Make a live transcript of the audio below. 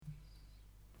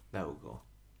There we go.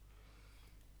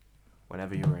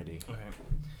 Whenever you're ready. Okay.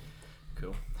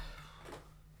 Cool.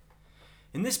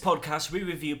 In this podcast, we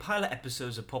review pilot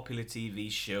episodes of popular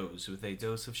TV shows with a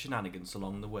dose of shenanigans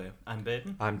along the way. I'm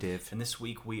Baden. I'm Dave. And this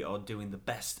week we are doing the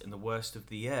best and the worst of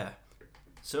the year.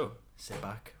 So, sit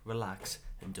back, relax,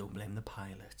 and don't blame the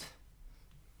pilot.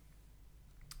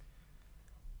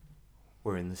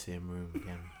 We're in the same room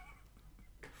again.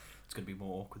 It's going to be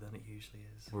more awkward than it usually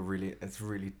is. It's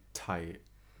really tight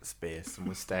space and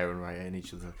we're staring right at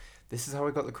each other. This is how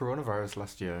we got the coronavirus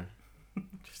last year.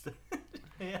 Just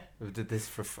yeah. We did this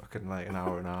for fucking like an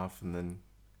hour and a half and then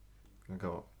I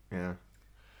got, yeah.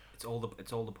 It's all the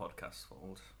podcast's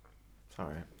fault.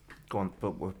 Sorry. Go on,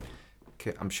 but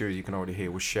I'm sure you can already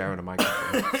hear we're sharing a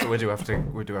microphone, so we do have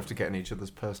to get in each other's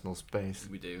personal space.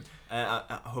 We do.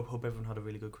 I hope everyone had a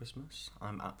really good Christmas.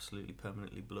 I'm absolutely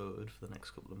permanently bloated for the next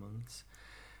couple of months,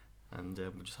 and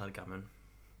we just had a gammon.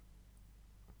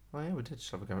 Oh yeah, we did just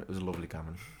have a gammon. It was a lovely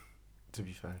gammon, to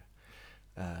be fair,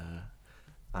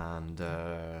 and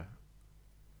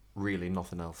really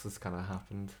nothing else has kind of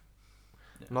happened.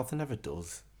 Yeah. Nothing ever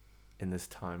does in this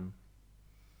time,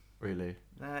 really.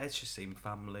 It's just seeing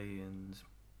family and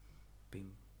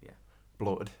being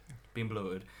Bloated. Being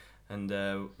bloated, and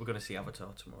we're going to see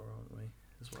Avatar tomorrow, aren't we?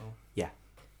 As well. Yeah,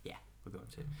 we're going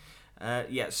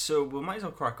to. So we might as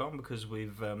well crack on because we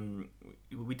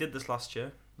did this last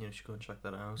year. You should go and check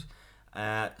that out.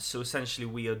 So essentially,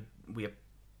 we've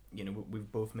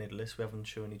both made a list. We haven't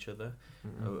shown each other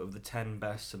of the 10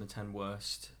 best and the 10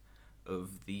 worst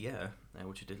of the year,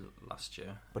 which we did last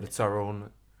year. but it's our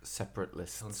own separate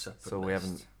list. We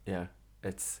haven't. Yeah,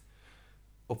 it's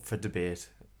up for debate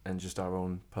and just our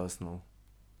own personal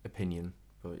opinion.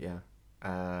 But yeah,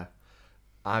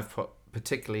 I've put,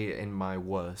 particularly in my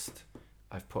worst,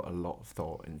 I've put a lot of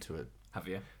thought into it. Have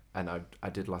you? And I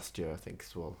did last year, I think,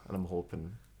 as well. And I'm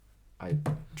hoping I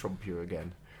trump you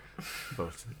again.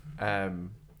 But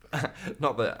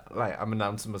not that like I'm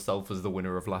announcing myself as the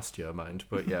winner of last year, mind.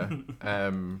 But yeah,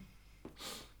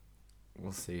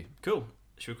 we'll see. Cool.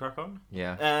 Should we crack on?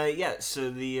 Yeah.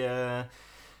 So we're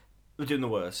doing the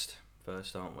worst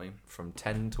first, aren't we? From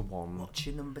 10 to 1. What's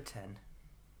your number 10?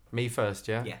 Me first,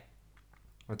 yeah? Yeah.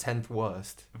 My 10th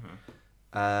worst.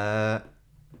 Mm-hmm.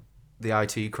 The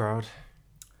IT crowd.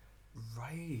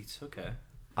 Right, okay.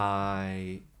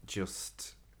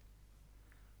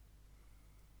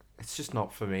 It's just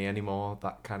not for me anymore,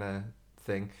 that kind of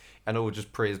thing. I know we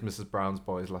just praised Mrs. Brown's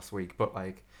Boys last week, but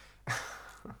like,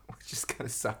 which is kind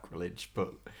of sacrilege,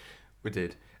 but we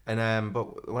did. And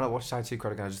but when I watched IT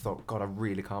Crowd again, I just thought, God, I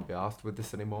really can't be arsed with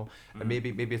this anymore. And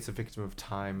maybe it's a victim of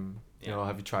time. You know,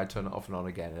 have you tried turning it off and on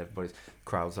again? And everybody's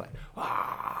crowd's like,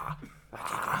 ah,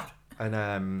 ah.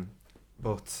 And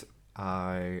but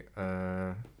I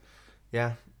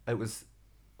it was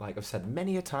like I've said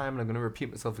many a time, and I'm going to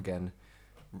repeat myself again.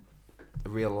 The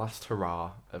real last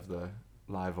hurrah of the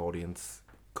live audience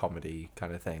comedy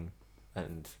kind of thing,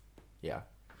 and yeah,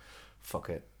 fuck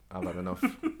it, I've had enough.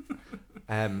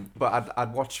 But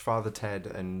I'd watch Father Ted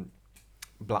and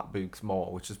Black Books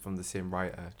more, which is from the same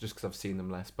writer, just because I've seen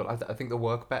them less. But I think they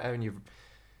work better, and you've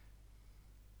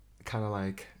kind of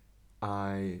like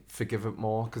I forgive it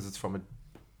more because it's from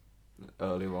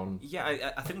earlier on.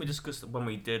 Yeah, I think we discussed when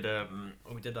we did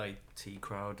IT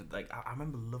Crowd. Like I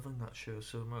remember loving that show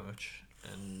so much,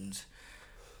 and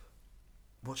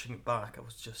watching it back, I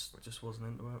was just wasn't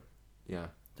into it. Yeah.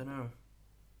 Don't know.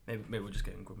 Maybe we're just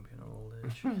getting grumpy in our old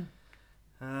age.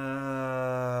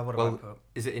 What have I put?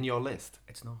 Is it in your list?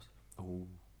 It's not. Oh,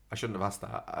 I shouldn't have asked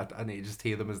that. I need to just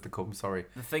hear them as they come. Sorry.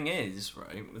 The thing is,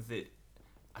 right, with it,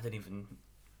 I didn't even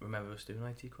remember us doing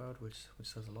IT Crowd, which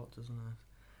says a lot, doesn't it?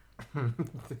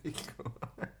 There you go.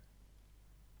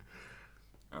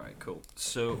 Alright, cool.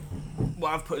 So,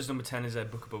 what I've put as number 10 is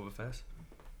Book of Boba Fett.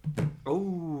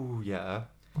 Oh, yeah.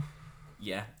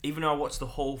 Yeah, even though I watched the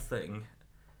whole thing,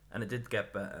 and it did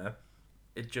get better,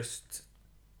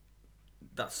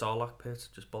 that Sarlacc pit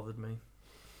just bothered me.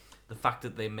 The fact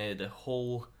that they made a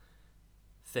whole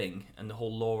thing, and the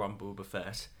whole lore on Boba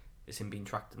Fett is him being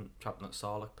trapped in that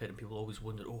Sarlacc pit, and people always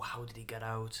wondered, oh, how did he get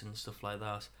out, and stuff like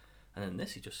that. And then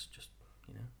this, he just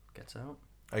gets out.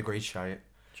 I agree, Shite.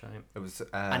 It was,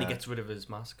 and he gets rid of his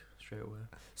mask straight away.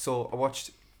 So I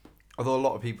watched, although a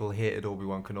lot of people hated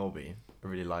Obi-Wan Kenobi, I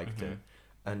really liked it.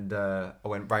 And I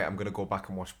went, right, I'm going to go back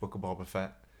and watch Book of Boba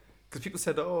Fett. Because people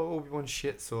said, oh, Obi-Wan's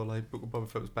shit, so like Book of Boba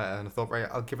Fett was better. And I thought, right,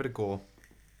 I'll give it a go.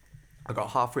 I got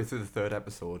halfway through the third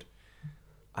episode,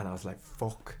 and I was like,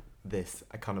 fuck this.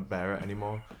 I can't bear it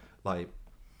anymore. Like,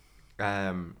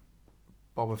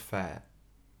 Boba Fett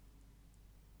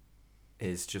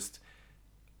is just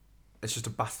it's just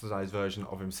a bastardized version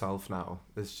of himself now.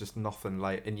 There's just nothing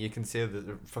like, and you can see that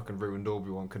it fucking ruined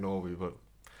Obi-Wan Kenobi, but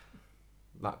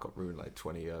that got ruined like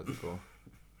 20 years ago.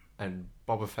 And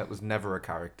Boba Fett was never a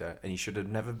character, and he should have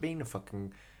never been a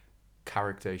fucking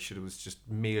character. He should have was just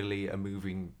merely a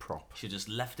moving prop. Should just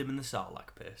left him in the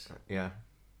Sarlacc pit. Yeah.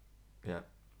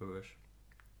 Rubbish.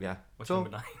 Yeah. What's So,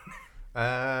 number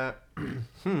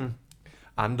 9?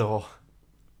 Andor.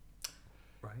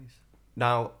 Right.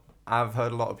 Now, I've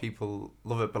heard a lot of people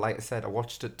love it, but like I said, I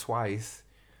watched it twice.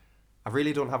 I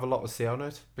really don't have a lot to say on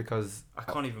it because I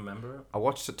can't even remember it. I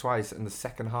watched it twice, and the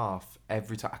second half,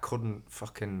 every time I couldn't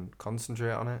fucking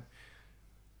concentrate on it.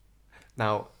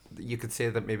 Now, you could say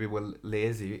that maybe we're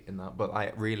lazy in that, but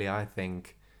I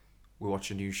think we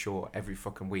watch a new show every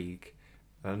fucking week,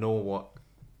 and I know what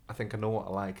I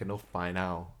like enough by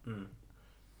now, and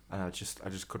I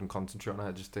just couldn't concentrate on it.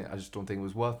 I just don't think it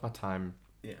was worth my time.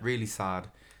 Yeah. Really sad.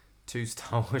 2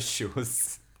 Star Wars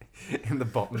shows in the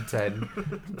bottom 10,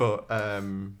 but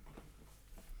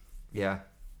yeah,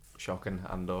 shocking.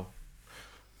 Andor.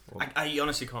 I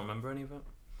honestly can't remember any of it.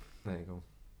 There you go.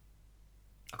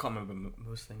 I can't remember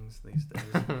most things these days.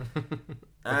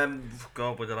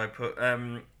 God, what did I put?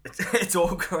 It's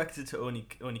all corrected to only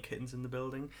kittens in the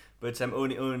building, but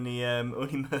only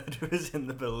murderers in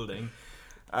the building.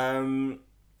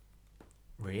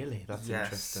 Really, that's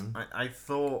yes, interesting. I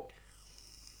thought.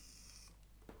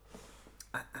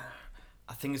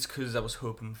 I think it's because I was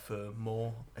hoping for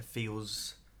more. It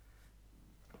feels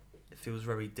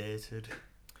very dated.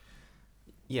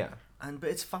 Yeah. But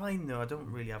it's fine though. I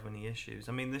don't really have any issues.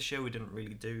 I mean, this year we didn't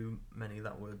really do many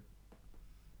that were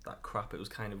that crap. It was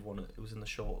kind of it was in the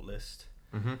short list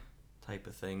type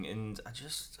of thing, and I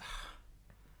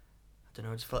don't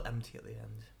know. I just felt empty at the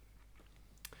end.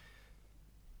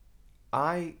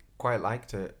 I quite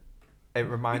liked it. It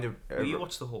reminded. Well, you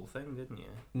watched the whole thing, didn't you?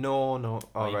 No. Oh,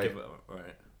 All right. Give it,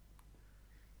 right.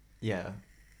 Yeah.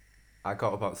 I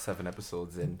got about 7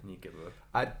 episodes in. And you give up.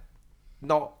 I,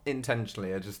 not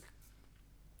intentionally. I just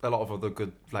a lot of other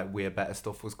good, like way better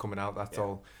stuff was coming out. That's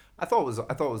all. I thought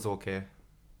it was okay.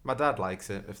 My dad likes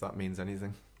it, if that means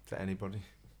anything to anybody.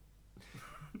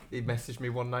 He messaged me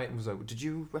one night and was like, "Did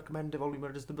you recommend If Only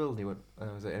Murders the Building?" He went, and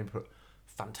I was like, and he put,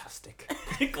 "Fantastic."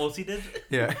 Of course he did.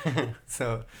 Yeah.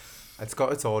 So it's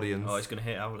got its audience. Oh, he's gonna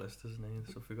hit our list, isn't he?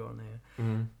 The stuff we got on here.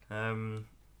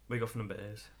 What you got for number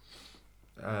 8?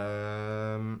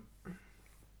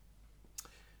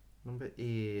 Number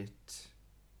 8.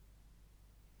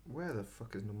 Where the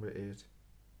fuck is number 8?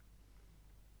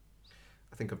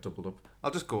 I think I've doubled up.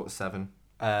 I'll just go at 7.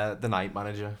 The Night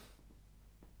Manager.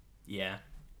 Yeah.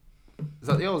 Is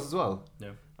that yours as well?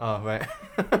 No. Oh, right.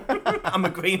 I'm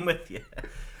agreeing with you.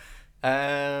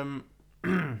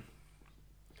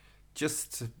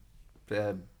 Just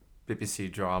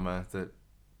BBC drama that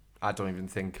I don't even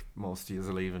think most of you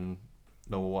will even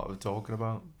know what we're talking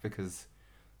about, because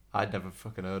I'd never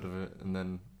fucking heard of it, and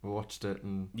then we watched it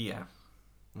and Yeah.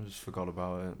 I just forgot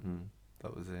about it, and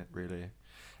that was it. Really,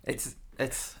 it's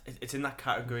in that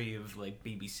category of like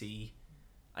BBC,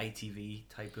 ITV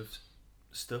type of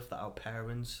stuff that our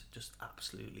parents just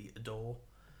absolutely adore.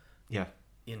 Yeah.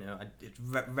 You know, it's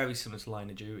very similar to Line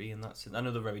of Duty, and that's it. I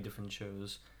know they're very different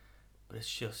shows, but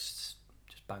it's just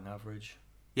bang average.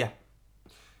 Yeah.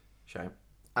 Shame.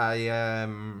 I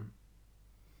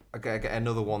get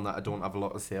another one that I don't have a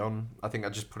lot to say on. I think I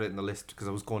just put it in the list because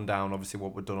I was going down obviously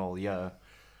what we've done all year.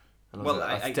 And Well,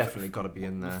 I've definitely got to be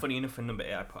in there. Funny enough, in number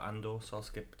 8 I put Andor, so I'll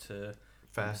skip to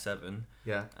Fair. number 7.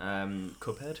 Yeah.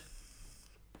 Cuphead.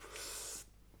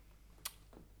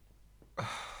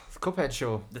 Cuphead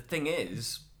show. The thing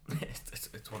is,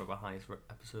 it's one of our highest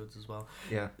episodes as well.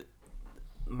 Yeah.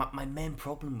 My main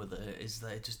problem with it is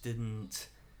that it just didn't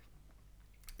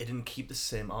keep the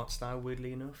same art style,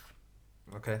 weirdly enough.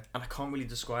 Okay. And I can't really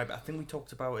describe it. I think we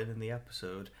talked about it in the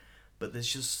episode, but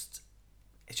it's just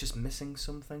missing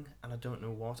something, and I don't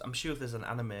know what. I'm sure if there's an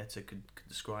animator could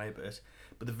describe it,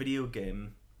 but the video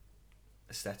game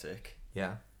aesthetic,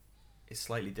 Yeah. is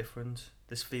slightly different.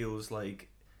 This feels like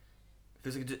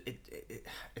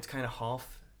it's kind of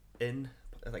half in,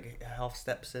 like half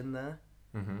steps in there.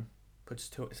 Mm-hmm.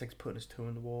 It's like putting his toe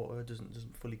in the water.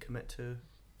 Doesn't fully commit to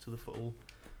the full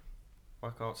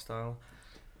work art style,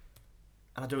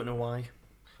 and I don't know why.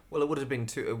 Well, it would have been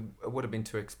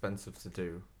too expensive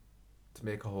to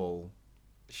make a whole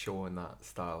show in that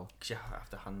style. Because you have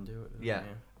to hand do it. Yeah.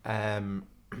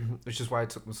 Which is why it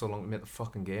took them so long to make the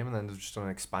fucking game, and then there's just an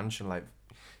expansion. Like,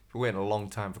 we're waiting a long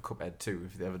time for Cuphead 2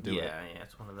 if they ever do it. Yeah,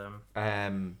 it's one of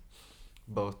them.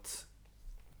 But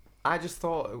I just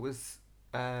thought it was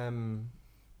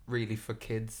really for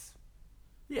kids.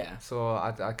 Yeah. So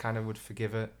I kind of would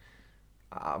forgive it.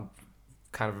 I'm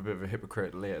kind of a bit of a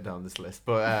hypocrite later down this list,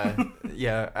 but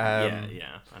yeah.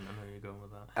 Yeah. I know where you're going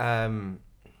with that.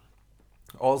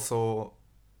 Also,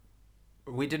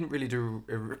 we didn't really do.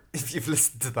 If you've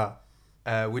listened to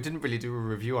that, we didn't really do a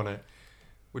review on it.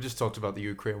 We just talked about the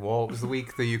Ukraine war. It was the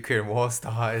week the Ukraine war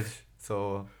started,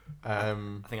 so I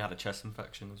think I had a chest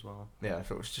infection as well. yeah.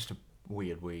 So it was just a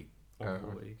weird week.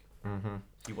 Awful week. Mm-hmm.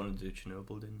 You wanted to do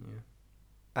Chernobyl, didn't you?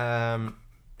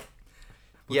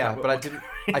 Yeah, but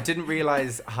I didn't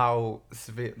realize how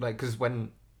severe. Like, because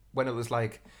when it was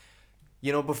like,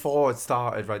 before it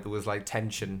started, right, there was like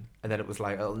tension, and then it was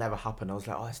like it'll never happen. I was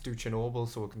like, oh, let's do Chernobyl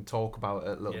so we can talk about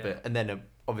it a little bit, and then it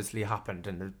obviously happened,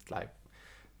 and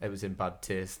it was in bad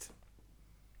taste.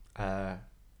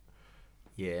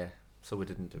 Yeah, so we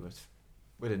didn't do it.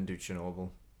 We didn't do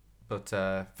Chernobyl, but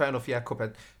fair enough. Yeah,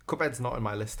 Cuphead. Cuphead's not in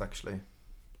my list actually.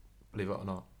 Believe it or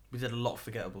not. We did a lot of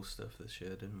forgettable stuff this year,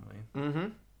 didn't we? Mm-hmm.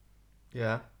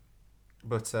 Yeah,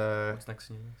 but What's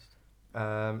next on your list?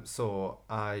 so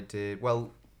I did.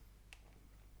 Well,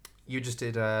 you just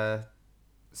did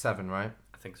 7, right?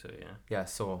 I think so. Yeah. Yeah.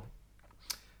 So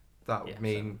that would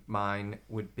mean 7. mine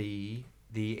would be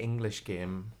the English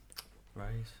Game.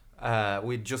 Right.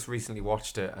 We just recently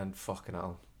watched it, and fucking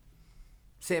hell,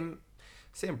 same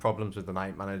problems with the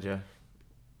Night Manager,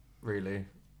 really.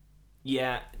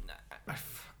 Yeah,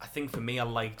 I think for me, I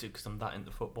liked it because I'm that into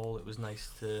football. It was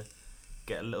nice to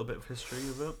get a little bit of history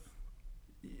of it.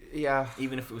 Yeah.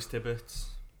 Even if it was Tibbets.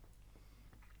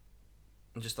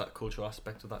 And just that cultural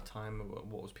aspect of that time,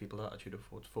 what was people's attitude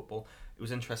towards football. It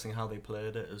was interesting how they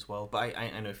played it as well. But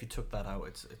I know if you took that out,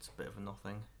 it's a bit of a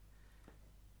nothing.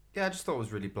 Yeah, I just thought it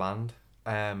was really bland.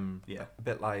 Yeah. A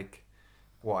bit like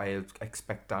what I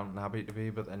expect Downton Abbey to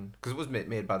be, but then... Because it was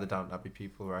made by the Downton Abbey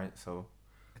people, right? So...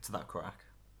 It's that crack.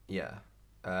 Yeah.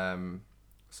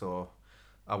 So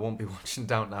I won't be watching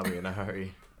Downton Abbey in a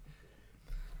hurry.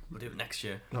 We'll do it next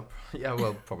year. No, yeah,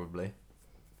 well, probably.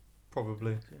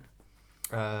 Probably.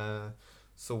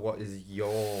 So what is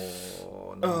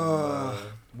your number?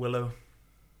 Willow.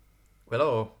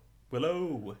 Willow.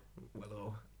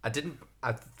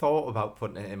 I thought about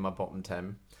putting it in my bottom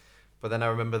 10, but then I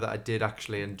remember that I did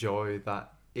actually enjoy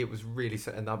that. It was really...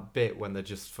 And that bit when they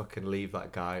just fucking leave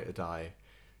that guy to die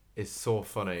is so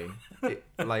funny.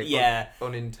 Yeah.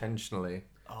 Unintentionally.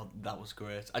 Oh, that was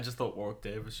great. I just thought Warwick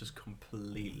Davis just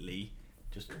completely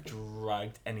just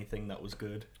dragged anything that was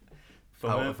good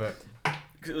from Out him. of it.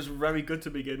 Because it was very good to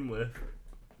begin with.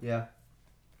 Yeah.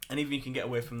 And even you can get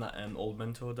away from that old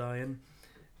mentor dying,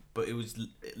 but it was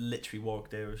literally Warwick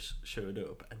Davis showed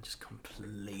up and just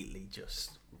completely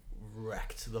just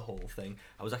wrecked the whole thing.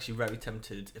 I was actually very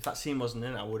tempted. If that scene wasn't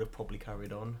in, I would have probably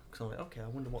carried on. Because I'm like, okay, I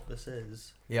wonder what this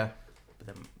is. Yeah. But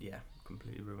then, yeah,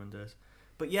 completely ruined it.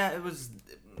 But yeah, it was...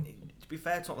 To be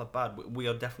fair, it's not that bad. We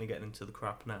are definitely getting into the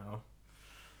crap now.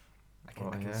 I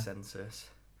can sense it.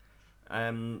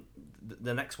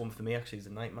 The next one for me, actually, is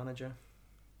The Night Manager.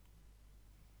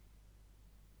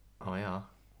 Oh, yeah.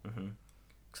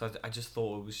 Because I just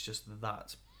thought it was just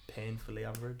that painfully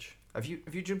average. Have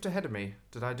you jumped ahead of me?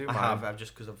 Did I do mine? I've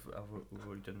just because we've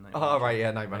already done Night Manager. Oh, right, yeah,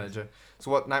 Night Manager.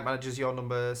 So what, Night Manager's your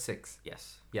number 6?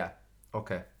 Yes. Yeah,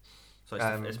 okay. So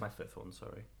it's my 5th one,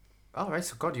 sorry. Oh, right,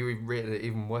 so God, you rated it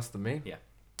even worse than me. Yeah.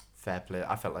 Fair play.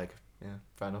 I felt like, yeah,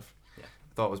 fair enough. Yeah.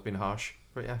 I thought it was being harsh,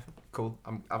 but yeah, cool.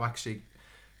 I'm actually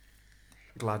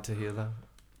glad to hear that.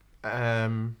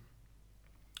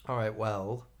 All right,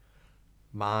 well,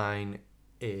 mine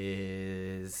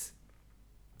is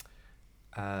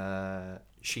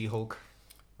She-Hulk.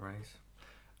 Right.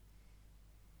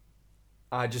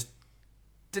 I just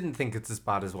didn't think it's as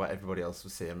bad as what everybody else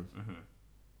was saying.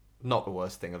 Not the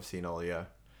worst thing I've seen all year.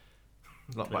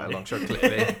 Not by a long shot,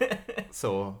 clearly.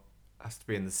 So, has to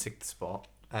be in the 6th spot.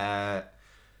 But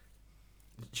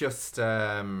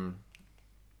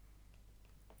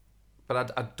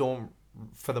I don't,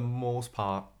 for the most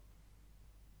part,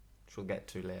 which we'll get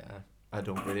to later, I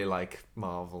don't really like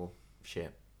Marvel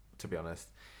shit, to be honest.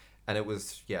 And it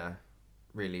was, yeah,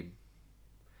 really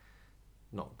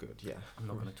not good, yeah. I'm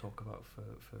not going to talk about for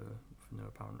no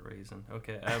apparent reason.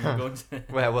 Okay, we're going to...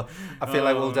 well, I feel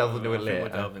like we'll delve into it later. We'll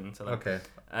delve into that. Okay.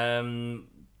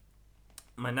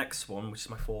 My next one, which is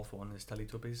my 4th one, is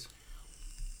Teletubbies.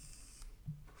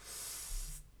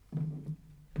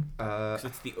 Because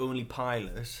it's the only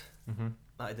pilot that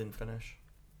I didn't finish.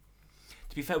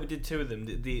 To be fair, we did 2 of them.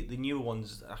 The newer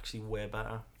one's actually way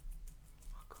better.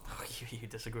 Oh, you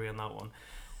disagree on that one.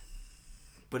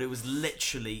 But it was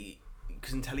literally...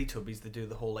 Because in Teletubbies, they do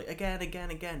the whole, like,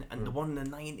 again. And the one in the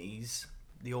 90s,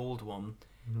 the old one,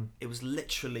 it was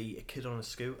literally a kid on a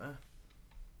scooter.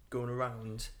 going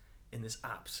around in this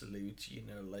absolute,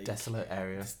 like desolate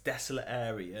area. this desolate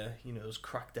area. Those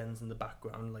cracked ends in the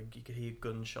background, like you could hear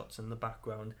gunshots in the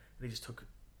background. And he just took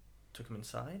him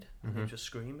inside, and he was just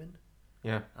screaming.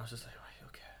 Yeah. I was just like, right,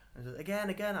 okay. And just,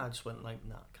 again. I just went like,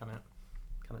 nah, can I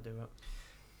do it?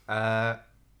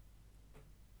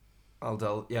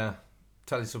 Yeah,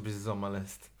 Teletubbies is on my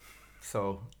list.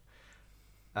 So,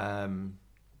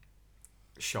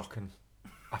 shocking.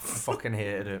 I fucking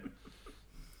hated it.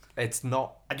 It's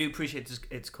not. I do appreciate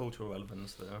its cultural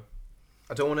relevance, though.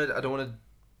 I don't want to.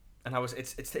 And how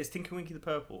it's Tinky Winky the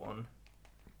purple one.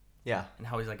 Yeah. And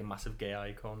how he's like a massive gay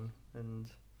icon, and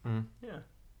yeah.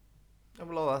 Oh,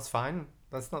 well, that's fine.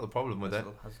 That's not the problem with it.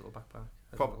 Has a little backpack.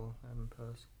 Has Prob- a little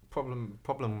purse. Problem.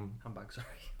 Handbag, sorry.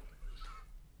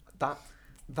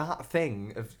 That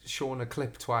thing of showing a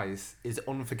clip twice is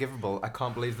unforgivable. I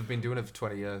can't believe they've been doing it for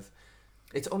 20 years.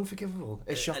 It's unforgivable.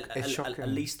 It's shocking. At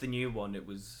least the new one, it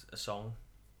was a song.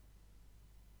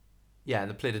 Yeah, and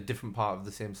they played a different part of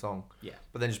the same song. Yeah.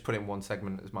 But then just put it in one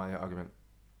segment is my argument.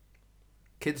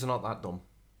 Kids are not that dumb.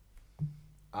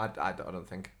 I don't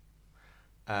think.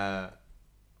 And,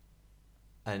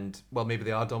 well, maybe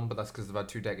they are dumb, but that's because they've had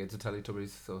 2 decades of Teletubbies,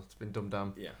 so it's been dumbed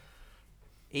down. Yeah.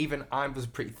 Even I was a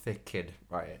pretty thick kid,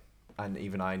 right? And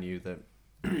even I knew that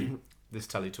this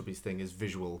Teletubbies thing is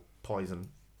visual poison.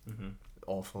 Mm-hmm.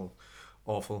 Awful.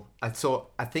 So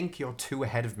I think you're 2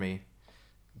 ahead of me.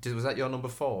 Was that your number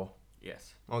 4?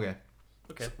 Yes. Okay.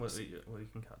 Okay, well, you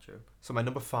can catch up. So my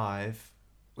number 5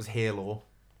 was Halo.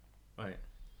 Right.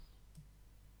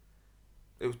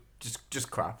 It was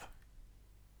just crap.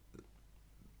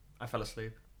 I fell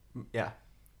asleep. Yeah.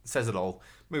 Says it all.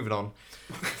 Moving on.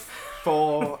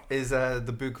 4 is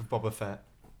the Book of Boba Fett.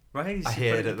 Right. I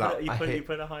hated it. You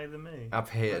put it higher than me. I've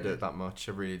hated it that much.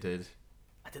 I really did.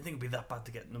 I didn't think it'd be that bad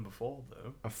to get number 4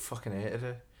 though. I fucking hated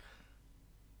it.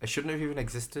 It shouldn't have even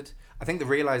existed. I think they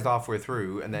realised halfway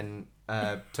through and then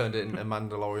turned it into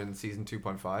Mandalorian season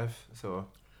 2.5. So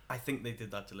I think they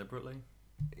did that deliberately.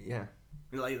 yeah,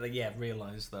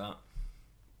 realised that.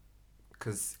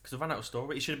 because They ran out of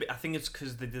story. It should be. I think it's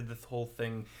because they did the whole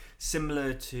thing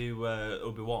similar to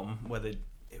Obi-Wan, where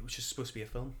it was just supposed to be a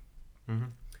film. mm-hmm.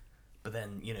 But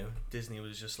then, Disney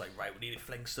was just like, right, we need to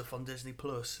fling stuff on Disney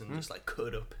Plus and just like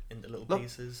cut up into little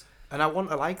pieces. And I want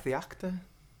to like the actor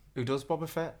who does Boba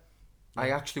Fett. Yeah. I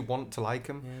actually want to like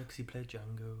him. Yeah, because he played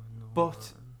Django and all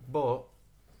that. But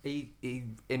he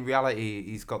in reality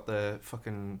he's got the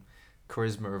fucking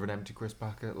charisma of an empty crisp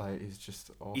packet. Like he's just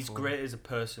awful. He's great as a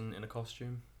person in a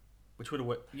costume, which would have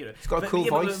worked. He's got a cool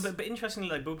voice. But interestingly,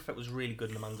 like Boba Fett was really good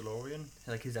in The Mandalorian.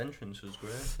 Like his entrance was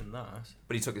great in that.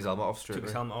 But he took his helmet off straight Took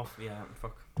his away. helmet off. Yeah,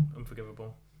 fuck,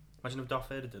 unforgivable. Imagine if Darth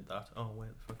Vader did that. Oh wait,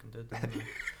 they fucking did. Didn't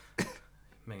they?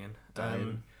 Minging.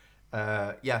 Damn.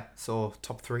 Yeah. So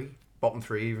top 3, bottom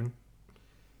 3 even.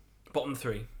 Bottom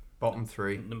 3. Bottom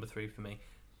 3. Number 3 for me.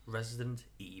 Resident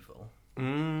Evil.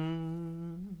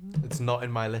 It's not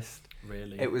in my list.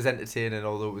 Really? It was entertaining,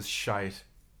 although it was shite.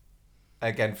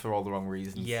 Again, for all the wrong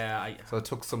reasons. Yeah. So I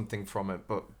took something from it,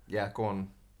 but yeah, go on.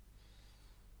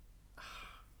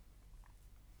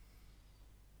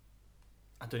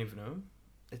 I don't even know.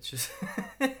 It's just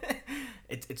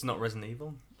it's not Resident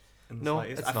Evil. No,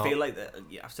 slightest. it's I not. feel like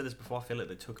I've said this before. I feel like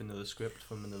they took another script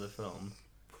from another film.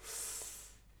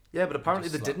 Yeah, but apparently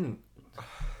they Just like- didn't.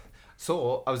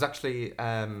 So I was actually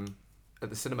at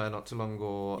the cinema not too long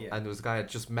ago, Yeah. and there was a guy I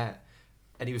just met,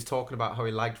 and he was talking about how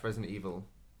he liked Resident Evil,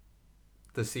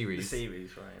 the series. The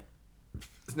series, right?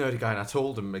 This nerdy guy, and I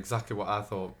told him exactly what I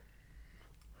thought,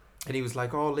 and he was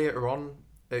like, "Oh, later on,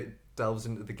 it delves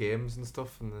into the games and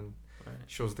stuff, and then Right.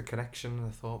 shows the connection." And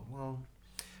I thought, well,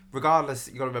 regardless,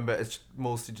 you got to remember it's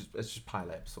mostly just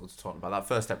pilot episodes talking about that.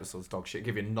 First episode's dog shit.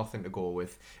 Give you nothing to go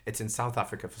with. It's in South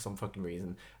Africa for some fucking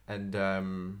reason, and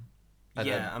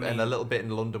Yeah, I mean- and a little bit in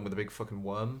London with a big fucking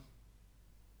worm.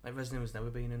 Like Resident Evil's never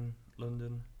been in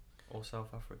London or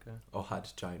South Africa. Or had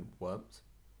giant worms.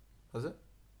 Has it?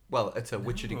 Well, it's a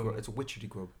witchetty No. grub. It's a witchetty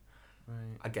grub,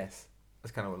 Right. I guess.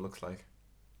 That's kind of what it looks like.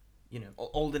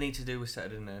 All they need to do is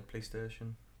set it in a police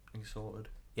station and you're sorted.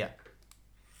 Yeah.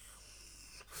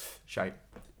 Shite.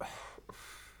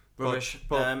 Rubbish.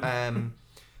 But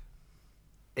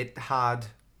it had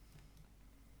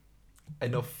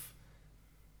enough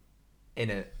in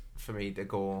it for me to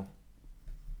go,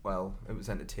 well, it was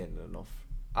entertaining enough.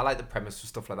 I like the premise for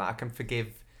stuff like that. I can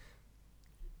forgive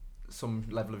some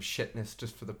level of shitness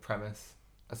just for the premise,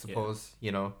 I suppose,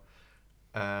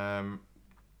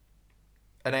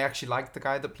 and I actually liked the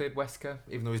guy that played Wesker,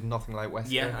 even though he's nothing like Wesker.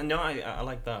 Yeah, I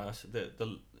like that.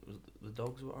 The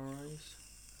dogs were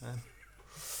alright.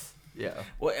 Yeah.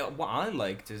 What I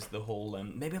liked is the whole.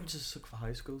 Maybe I'm just stuck for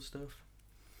high school stuff.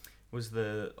 Was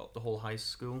the whole high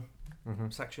school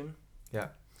section? Yeah.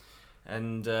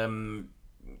 And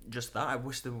just that, I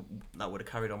wish that would have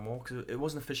carried on more, because it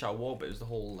wasn't a fish out of water, but it was the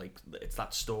whole, like, it's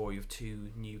that story of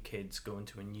two new kids going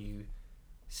to a new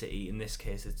city. In this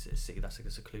case, it's a city that's like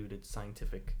a secluded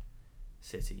scientific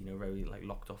city, you know, very like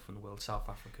locked off from the world, South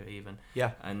Africa even.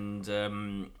 Yeah. And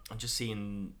just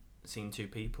seeing two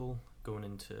people going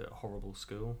into a horrible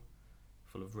school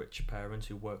full of rich parents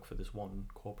who work for this one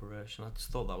corporation. I just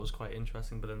thought that was quite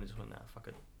interesting, but then they just went, nah, fuck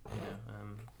it, you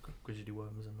know, Grizzly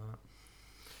Worms and that.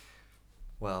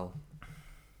 Well,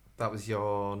 that was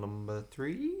your number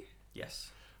 3?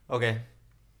 Yes. Okay.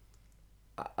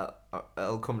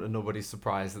 I'll come to nobody's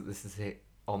surprise that this is it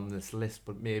on this list,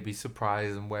 but maybe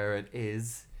surprise and where it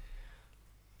is.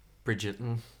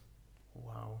 Bridgerton.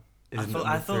 Wow. I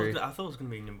thought it was gonna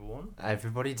be number 1.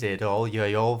 Everybody did.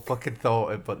 You all fucking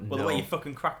thought it, but well, no. the way you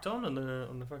fucking cracked on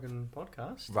the fucking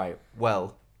podcast. Right.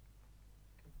 Well,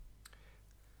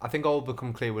 I think all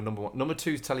become clear with number 1. Number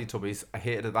 2 is Teletubbies. I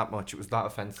hated it that much. It was that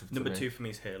offensive to me. Number 2 for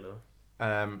me is Halo.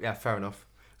 Yeah, fair enough.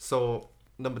 So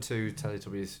number 2,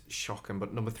 Teletubbies, shocking.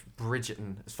 But number 3,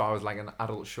 Bridgerton, as far as like an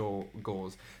adult show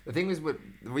goes. The thing is, the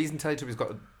reason Teletubbies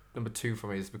got number 2 for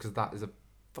me is because that is a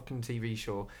fucking TV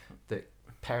show that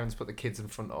parents put the kids in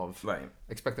front of, right?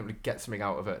 Expect them to get something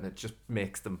out of it, and it just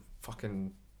makes them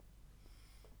fucking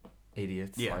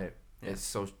idiots. Yeah, like, it's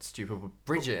so stupid. But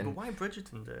Bridgerton. But why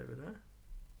Bridgerton, David?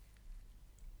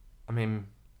 I mean,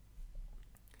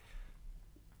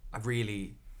 I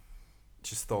really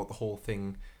just thought the whole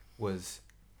thing was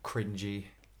cringy.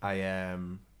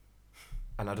 And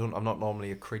I'm not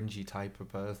normally a cringy type of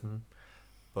person,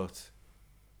 but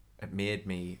it made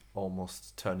me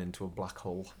almost turn into a black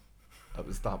hole. It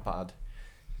was that bad.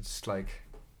 It's just like,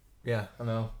 yeah, I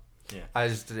know. Yeah. I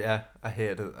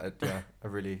hated it. I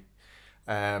really.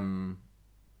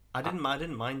 I didn't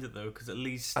mind it though, because at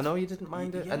least I know you didn't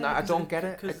mind it, yeah, and I don't get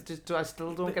it. I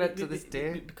still don't get it to this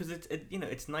day. Because it's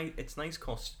nice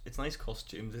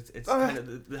costumes. It's kind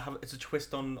of it's a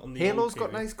twist on the Halo's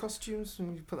got nice costumes,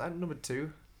 and you put that in number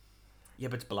 2. Yeah,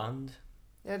 but it's bland.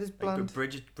 Yeah, it is bland.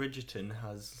 Like, Bridgerton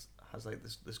has like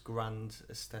this grand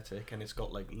aesthetic, and it's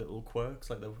got like little quirks,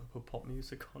 like they put pop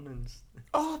music on and.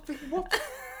 Oh, but what?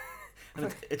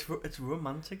 And it's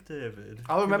romantic, David.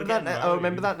 I'll remember that. I'll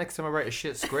remember that next time I write a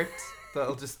shit script.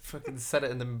 That'll just fucking set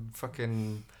it in the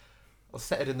fucking. I'll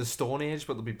set it in the Stone Age,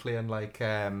 but they'll be playing like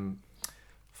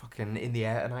fucking In the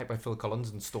Air Tonight by Phil Collins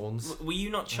and Stones. Were you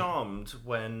not charmed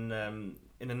when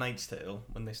in A Knight's Tale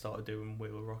when they started doing "We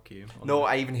Will Rock You"? No,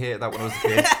 I even hated that when I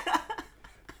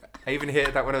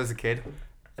was a kid.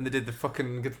 And they did the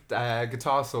fucking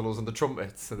guitar solos and the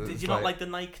trumpets. So did you not like the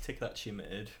Nike tick that she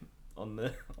made on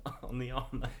the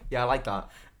armor? Yeah, I like that.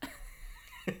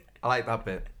 I like that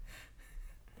bit.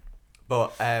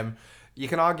 But you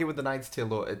can argue with the Knight's Tale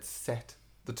though. It set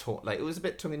the tone. Like, it was a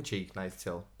bit tongue in cheek. Knight's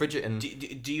Tale. Bridgerton.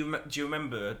 Do you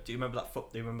remember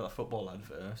that football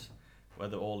advert where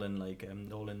they're all in like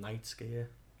all in Knight's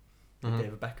gear? Mm-hmm.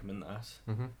 David Beckham and that.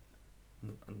 Mm-hmm.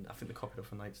 And I think they copied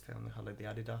off a Knight's Tale and they had like the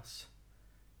Adidas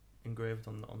engraved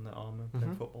on the armor Mm-hmm.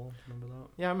 playing football. Do you remember that?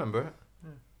 Yeah, I remember it.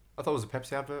 Yeah. I thought it was a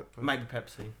Pepsi advert. But... Might be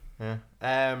Pepsi. Yeah.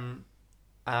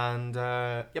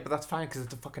 But that's fine because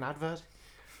it's a fucking advert.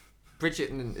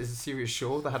 Bridgerton is a serious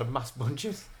show that had a mass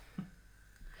budget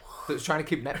that was trying to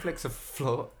keep Netflix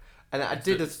afloat, and it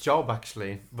did its job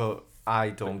actually. But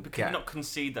I don't but get. Can you not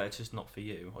concede that it's just not for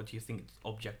you, or do you think it's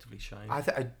objectively shiny?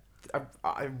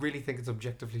 I really think it's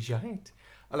objectively shite.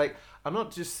 I'm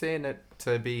not just saying it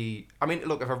to be. I mean,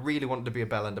 look, if I really wanted to be a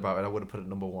bellend about it, I would have put it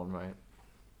number 1, right?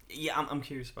 Yeah, I'm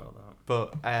curious about that.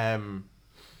 But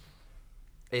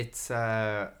it's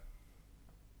I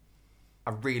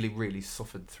really, really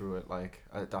suffered through it. Like,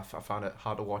 I found it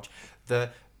hard to watch.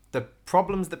 The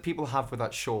problems that people have with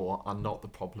that show are not the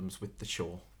problems with the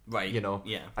show. Right. You know?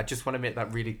 Yeah. I just want to make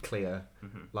that really clear.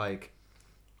 Mm-hmm. Like,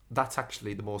 that's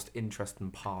actually the most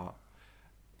interesting part.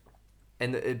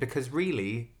 And because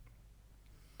really,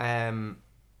 you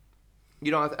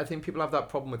know, I think people have that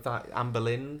problem with that Anne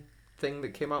Boleyn thing that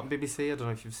came out on BBC. I don't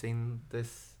know if you've seen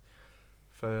this.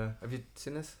 Have you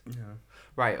seen this? No.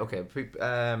 Right. Okay.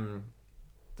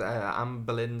 Anne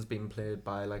Boleyn's been played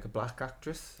by like a black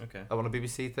actress. Okay. On a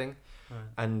BBC thing, Right.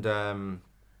 and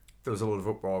there was a lot of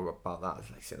uproar about that.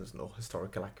 Like, saying there's no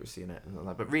historical accuracy in it and all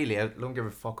that. But really, I don't give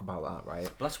a fuck about that, right?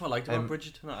 But that's what I liked about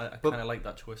Bridgerton. I kind of like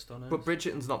that twist on it. But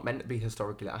Bridgerton's not meant to be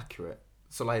historically accurate.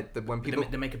 So like when people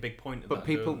they make a big point of but that.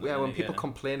 people when people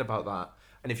complain about that,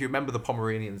 and if you remember the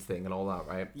Pomeranians thing and all that,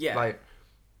 right? Yeah. Like,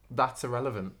 that's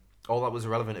irrelevant. all that was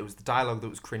irrelevant. It was the dialogue that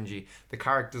was cringy. The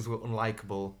characters were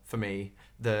unlikable for me.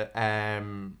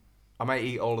 I might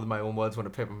eat all of my own words when I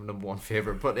pick my number one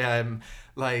favorite, but I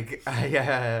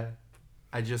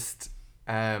just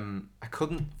I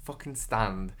couldn't fucking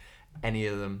stand any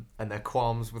of them and their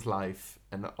qualms with life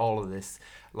and all of this.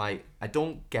 Like, I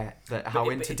don't get that how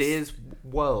in today's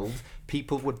world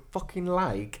people would fucking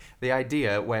like the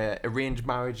idea where arranged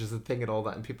marriage is a thing and all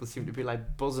that, and people seem to be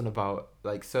like buzzing about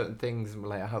like certain things and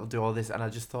like how to do all this, and I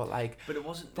just thought like, but it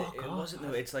wasn't. It wasn't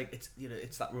though. It's like it's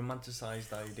that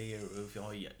romanticized idea of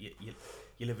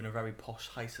you live in a very posh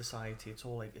high society. It's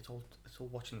all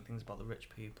watching things about the rich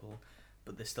people,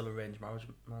 but there's still arranged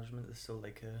management. There's still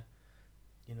like a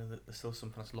there's still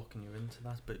something that's locking you into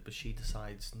that, but she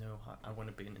decides, no, I want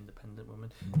to be an independent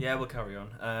woman. Yeah, we'll carry on.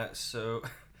 So,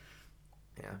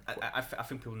 yeah, I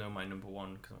think people know my number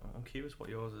one, because I'm curious what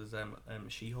yours is.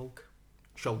 She-Hulk.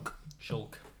 Shulk.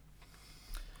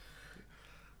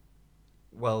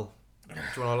 Well, do you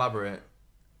want to elaborate?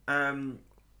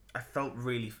 I felt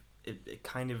really, it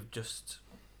kind of just,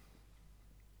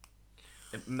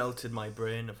 it melted my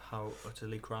brain of how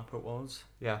utterly crap it was.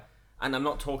 Yeah. And I'm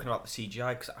not talking about the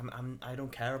CGI, because I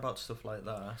don't care about stuff like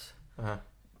that.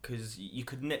 Because you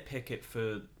could nitpick it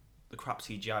for the crap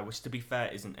CGI, which to be fair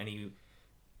isn't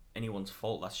anyone's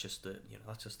fault. That's just the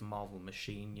the Marvel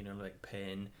machine. Like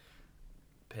paying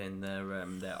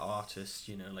their artists.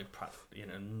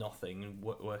 Nothing,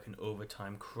 working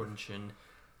overtime, crunching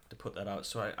to put that out.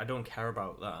 So I don't care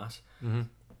about that. Mm-hmm.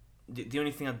 The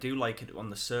only thing I do like it on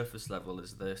the surface level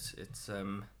is that it's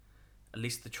at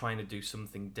least they're trying to do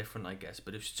something different, I guess.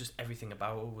 But it was just everything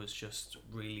about it was just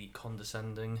really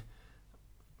condescending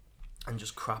and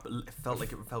just crap. It felt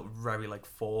very like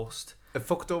forced. It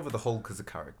fucked over the Hulk as a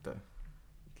character.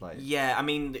 Like, yeah, I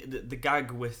mean the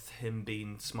gag with him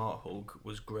being Smart Hulk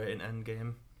was great in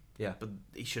Endgame. Yeah, but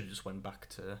he should have just went back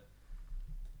to.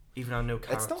 Even I know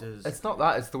characters. It's not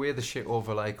that. It's the way the shit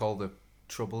over like all the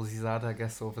troubles he's had, I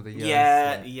guess, over the years.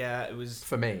 Yeah. It was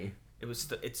for me.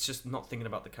 It's just not thinking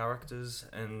about the characters,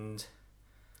 and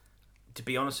to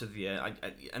be honest with you, I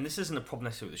and this isn't a problem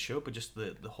necessarily with the show, but just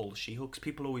the whole She-Hulk. 'Cause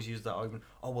people always use that argument.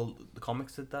 Oh well, the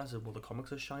comics did that. So, well, the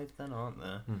comics are shite then, aren't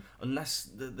they? Unless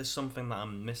there's something that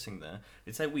I'm missing there.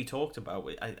 It's like we talked about.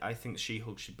 I think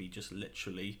She-Hulk should be just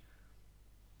literally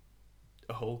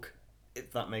a Hulk,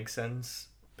 if that makes sense,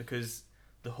 because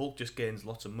the Hulk just gains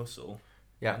lots of muscle,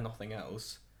 and nothing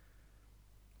else.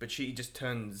 But she just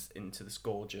turns into this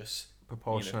gorgeous,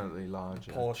 proportionately large,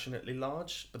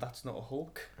 but that's not a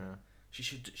Hulk. Yeah. She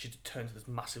should turn to this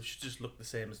massive. She should just look the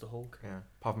same as the Hulk. Yeah.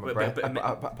 Apart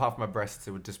from my breasts,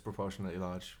 it were disproportionately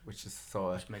large, which is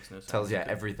sort of makes no sense. Tells you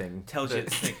everything. Tells you.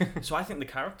 So I think the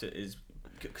character is,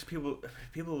 because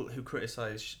people who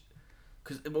criticize,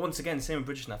 because once again, same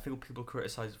with Bridgerton, I feel people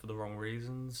criticize it for the wrong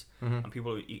reasons, and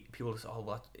people say, oh,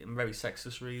 well, very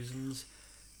sexist reasons,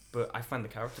 but I find the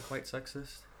character quite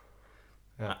sexist.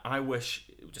 Yeah. I wish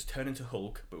it would just turn into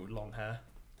Hulk, but with long hair.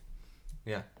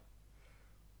 Yeah.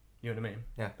 You know what I mean?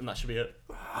 Yeah. And that should be it.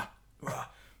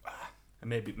 And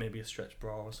maybe a stretch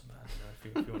bra or something. I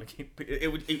don't know, if you want to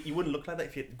keep you wouldn't look like that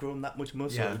if you had grown that much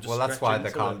muscle. Yeah. Well, that's why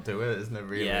they can't do it, isn't it?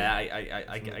 Really. Yeah.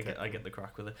 I get the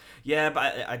crack with it. Yeah,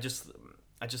 but I just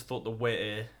thought the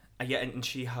way. And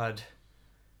she had.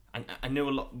 And I know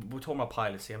a lot. We're talking about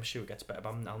pilots here. I'm sure it gets better,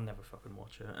 but I'll never fucking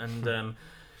watch it. And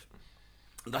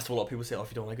that's what a lot of people say. Oh, if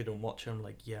you don't like it, don't watch it. I'm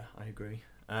like, yeah, I agree.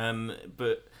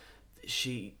 But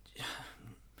she's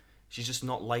just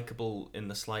not likable in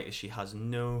the slightest. She has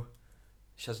no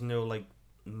like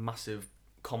massive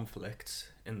conflicts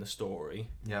in the story.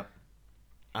 Yeah.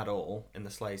 At all in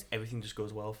the slightest. Everything just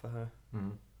goes well for her.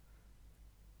 Mm.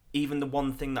 Even the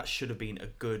one thing that should have been a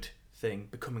good thing,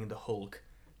 becoming the Hulk.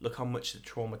 Look how much it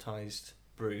traumatized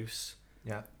Bruce.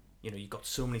 Yeah. You got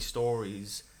so many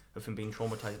stories of him being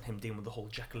traumatized and him dealing with the whole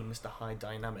Jekyll and Mr. Hyde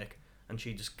dynamic, and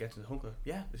she just gets into Hulk.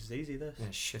 Yeah, this is easy. This. Yeah,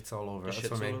 shit's all over it.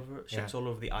 Shit's all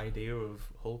over the idea of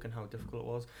Hulk and how difficult it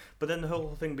was. But then the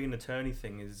whole thing being an attorney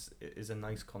thing is a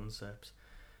nice concept.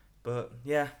 But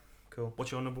yeah, cool.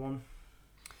 What's your number one?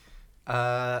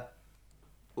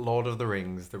 Lord of the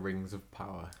Rings, The Rings of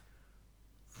Power.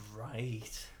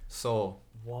 Right. So.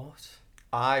 What?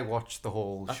 I watched the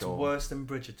whole show. That's worse than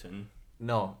Bridgerton.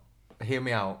 No, hear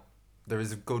me out. There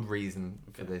is a good reason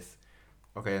for this.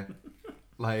 Okay,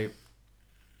 like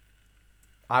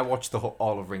I watched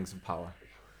all of Rings of Power.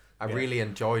 I really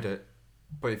enjoyed it,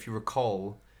 but if you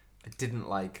recall, I didn't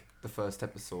like the first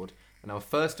episode. And our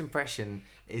first impression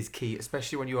is key,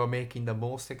 especially when you are making the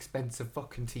most expensive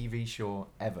fucking TV show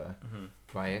ever,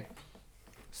 right?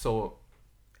 So,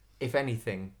 if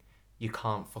anything, you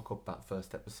can't fuck up that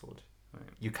first episode. Right.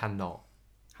 You cannot.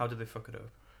 How did they fuck it up?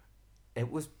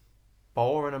 It was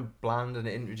boring and bland, and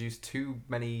it introduced too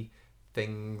many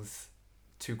things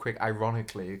too quick.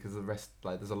 Ironically, because the rest,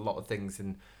 like, there's a lot of things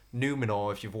in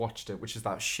Numenor, if you've watched it, which is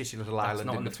that shitty little That's island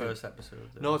not in in the between. first episode.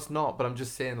 Though. No, it's not. But I'm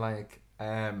just saying, like,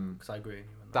 Because I agree with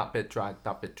you on that bit dragged.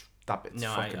 That bit's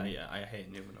No, fucking. I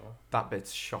hate Numenor. That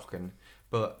bit's shocking.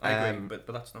 But I agree, but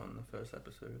that's not in the first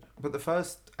episode. But the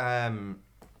first, we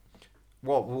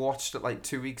watched it like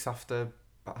 2 weeks after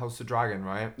House of Dragon,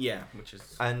 right? Yeah, which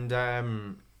is And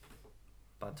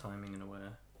bad timing in a way.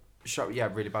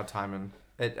 really bad timing.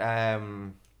 It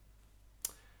and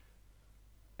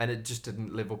it just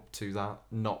didn't live up to that.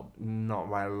 Not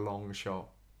by a long shot.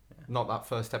 Yeah. Not that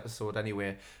first episode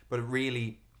anyway. But it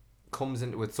really comes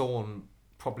into its own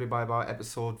probably by about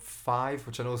episode 5,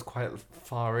 which I know is quite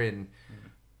far in.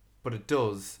 But it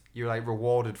does. You're like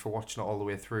rewarded for watching it all the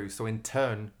way through. So in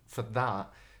turn, for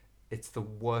that, it's the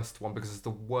worst one because it's the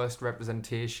worst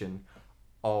representation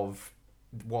of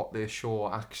what the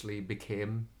show actually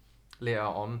became later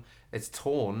on. Its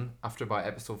tone after about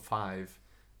episode 5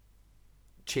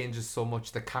 changes so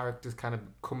much. The characters kind of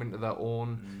come into their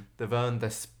own. They've earned their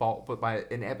spot, but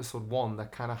in episode 1 they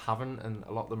kind of haven't, and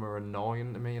a lot of them are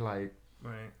annoying to me. Like,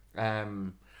 right.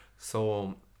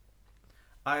 So.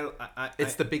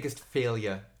 It's the biggest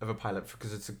failure of a pilot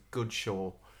because it's a good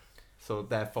show. So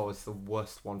therefore it's the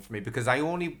worst one for me because I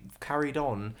only carried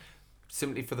on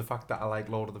simply for the fact that I like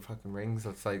Lord of the fucking Rings.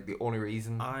 That's like the only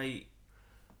reason. I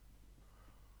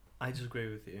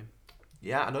disagree with you.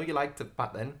 Yeah, I know you liked it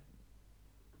back then.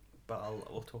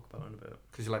 But we'll talk about it in a bit.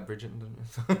 Because you like Bridgerton, don't you?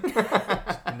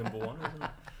 It's number 1, isn't it?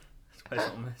 That's why it's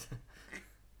not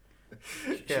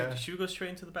missing. Should we go straight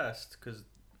into the best? Because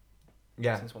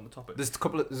since we're on the topic. There's a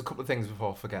couple of things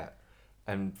before I forget,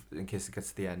 and in case it gets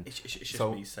to the end. It's just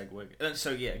me segueing. So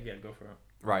yeah, go for it.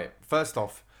 Right. First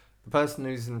off, the person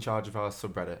who's in charge of our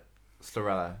subreddit,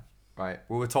 Slorella, right?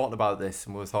 We were talking about this,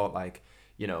 and we thought like,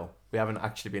 you know, we haven't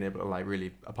actually been able to like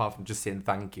really, apart from just saying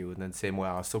thank you and then saying where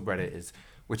our subreddit is,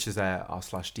 which is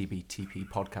r/DBTP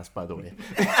podcast, by the way.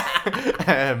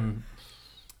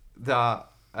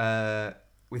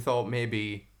 We thought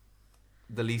maybe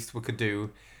the least we could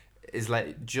do is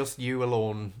let just you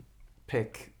alone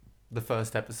pick the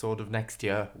first episode of next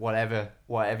year, whatever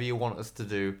you want us to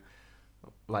do,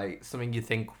 like something you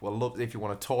think we'll love, if you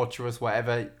want to torture us,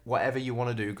 whatever you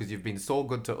want to do, because you've been so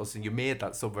good to us and you made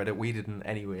that subreddit, we didn't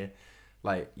anyway.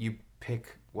 Like, you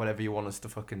pick whatever you want us to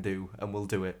fucking do and we'll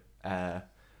do it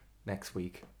next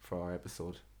week for our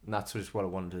episode. And that's just what I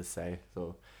wanted to say.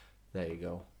 So there you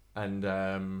go. And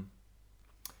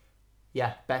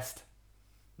yeah, best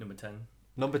Number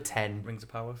 10. Rings of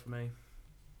Power for me.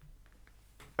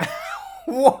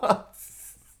 What?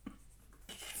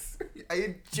 Are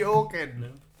you joking? No.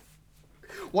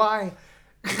 Why?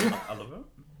 I love it.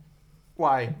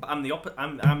 Why? But I'm the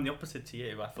opposite to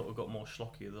you. I thought it got more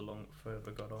schlocky the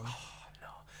further it got on. Oh, no.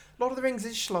 Lord of the Rings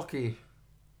is schlocky.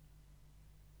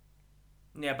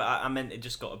 Yeah, but I meant it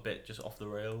just got a bit just off the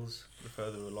rails the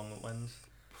further along it went.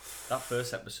 That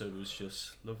first episode was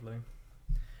just lovely.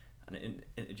 And it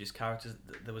introduced characters.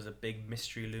 There was a big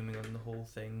mystery looming on the whole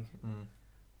thing,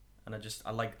 and I just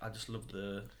love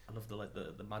the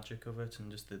magic of it,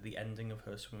 and just the ending of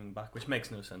her swimming back, which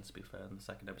makes no sense to be fair in the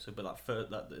second episode. But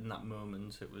that in that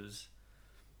moment, it was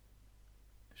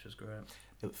great.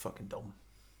 It was fucking dumb,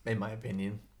 in my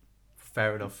opinion.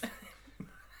 Fair enough.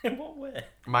 In what way?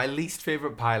 My least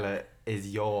favourite pilot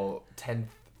is your 10th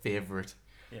favourite.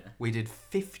 Yeah. We did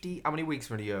 50... How many weeks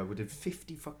were in a year? We did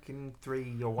 50 fucking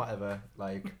 3 or whatever.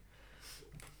 Like...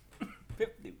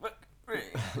 50 fucking 3.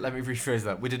 Let me rephrase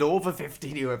that. We did over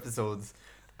 50 new episodes.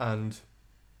 And...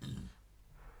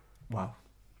 Wow.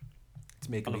 It's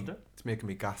making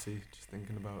me gassy just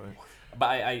thinking about it. But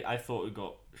I thought it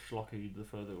got schlocky the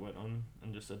further it went on,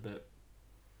 and just a bit...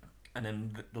 And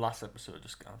then the last episode I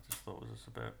just thought was just a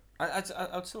bit... I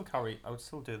would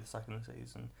still do the second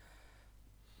season.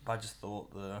 But I just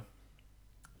thought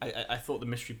I thought the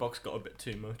mystery box got a bit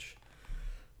too much,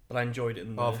 but I enjoyed it.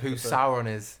 Of who Sauron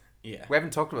is. Yeah. We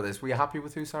haven't talked about this. Were you happy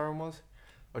with who Sauron was,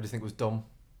 or do you think it was dumb?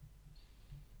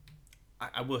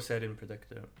 I will say I didn't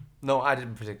predict it. No, I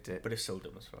didn't predict it. But it's still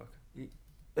dumb as fuck.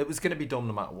 It was going to be dumb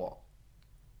no matter what.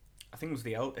 I think it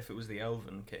was if it was the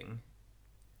Elven King.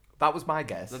 That was my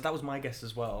guess. That was my guess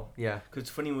as well. Yeah. Because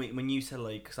it's funny when you said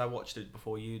like, because I watched it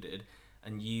before you did.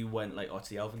 And you went like, oh, it's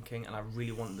the Elven King, and I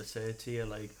really wanted to say it to you,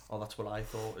 like, oh, that's what I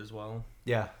thought as well.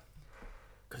 Yeah.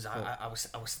 Because I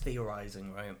was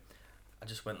theorizing, right? I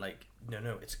just went like,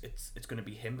 no, it's going to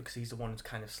be him because he's the one who's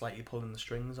kind of slightly pulling the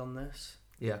strings on this.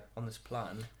 Yeah. On this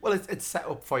plan. Well, it's set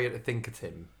up for you to think it's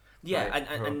him. Yeah, Like,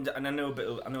 and I know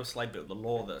I know a slight bit of the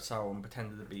lore that Sauron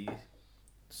pretended to be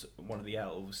one of the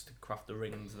elves to craft the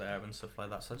rings there and stuff like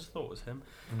that. So I just thought it was him.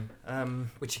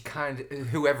 which he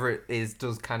whoever it is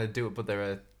does kind of do it, but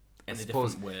they're in a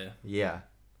different way. Yeah,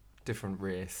 different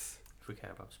race. If we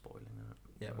care about spoiling it.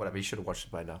 Yeah, whatever. You should have watched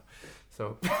it by now.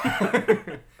 So,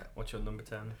 what's your number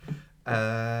 10?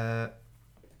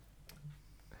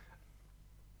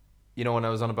 You know when I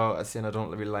was on about saying I don't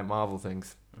really like Marvel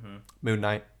things, Moon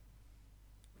Knight.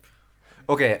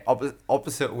 Okay,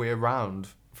 opposite way around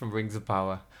from Rings of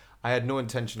Power. I had no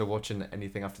intention of watching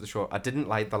anything after the show. I didn't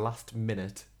like the last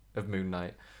minute of Moon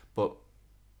Knight, but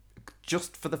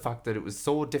just for the fact that it was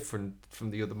so different from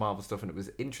the other Marvel stuff and it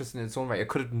was interesting in its own right, it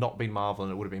could have not been Marvel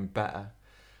and it would have been better.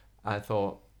 I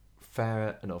thought,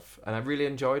 fair enough. And I really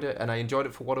enjoyed it, and I enjoyed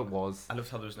it for what it was. I loved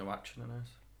how there was no action in it.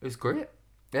 It was great.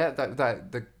 Yeah,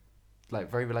 the like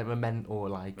very like Memento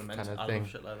like kind of I thing.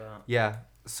 love shit like that. Yeah,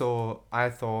 so I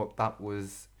thought that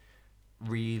was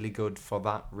really good for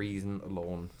that reason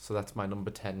alone. So that's my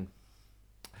number 10.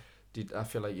 I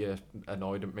feel like you're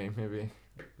annoyed at me, maybe.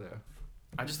 Yeah.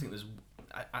 I just think there's.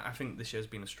 I think this year's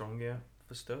been a strong year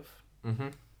for stuff. Mm-hmm.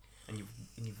 And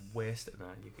you've wasted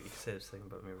that. You could say this thing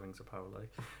about me, Rings of Power,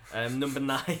 like. Number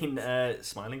 9,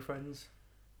 Smiling Friends.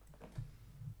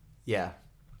 Yeah.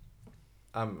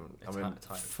 It's in hard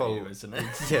to full, you, isn't it?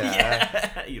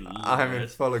 Yeah. You love I'm in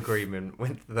it. full agreement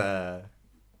with the.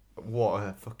 What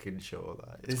a fucking show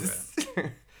that is.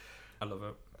 I love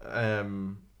it.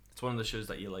 It's one of the shows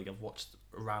that I've watched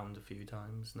around a few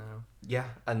times now. Yeah,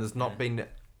 and there's not been.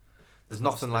 There's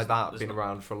nothing like that been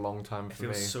around for a long time for me.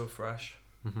 It feels so fresh.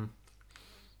 Mm-hmm.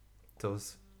 It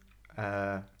does.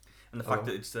 And the fact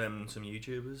that it's some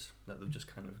YouTubers that they've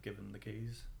just kind of given the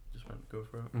keys, just went go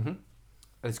for it. Mm-hmm.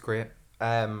 It's great.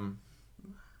 And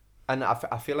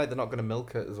I feel like they're not going to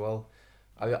milk it as well.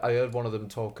 I heard one of them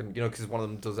talking, because one of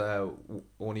them does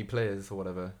Only Plays or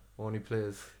whatever. Only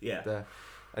Plays. Yeah. There.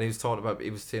 And he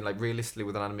was saying like realistically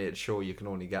with an animated show you can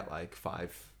only get like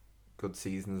 5 good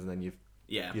seasons and then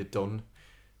you're done.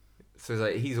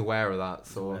 So he's aware of that.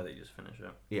 So aware they just finish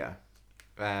it. Yeah.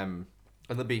 And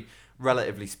they'll be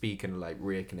relatively speaking like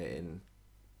raking it in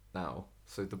now.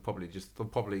 So they'll probably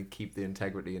keep the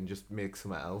integrity and just make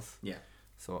something else. Yeah.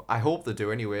 So I hope they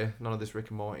do anyway. None of this Rick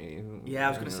and Morty. Yeah, I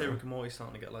was gonna say Rick and Morty's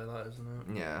starting to get like that, isn't it?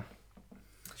 Yeah.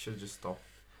 Should have just stopped.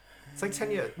 It's like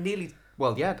 10 years, nearly.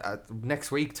 Well, yeah.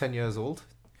 Next week, 10 years old.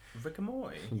 Rick and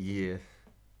Morty. Yeah.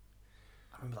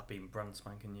 I remember that being brand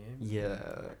spanking new. Yeah.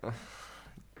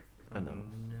 I know.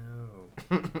 No.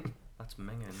 That's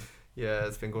minging. Yeah,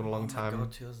 it's been going a long time. Oh my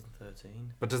god,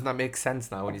 2013. But doesn't that make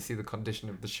sense now when you see the condition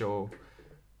of the show?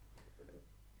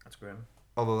 That's grim.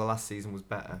 Although the last season was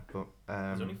better, but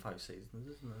there's only 5 seasons,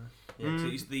 isn't there? Yeah,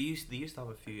 cause they used to have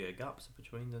a few year gaps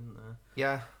between, didn't there?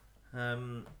 Yeah.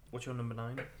 What's your number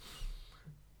 9?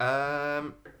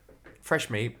 Fresh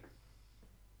Meat.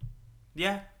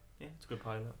 Yeah, it's a good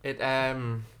pilot. It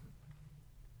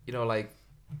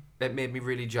it made me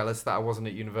really jealous that I wasn't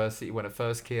at university when it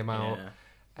first came out.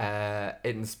 Yeah.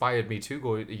 It inspired me to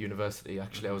go to university.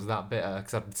 Actually, I was that bitter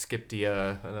because I'd skipped a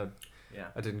year and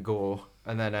I didn't go.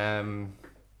 And then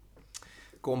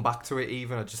going back to it,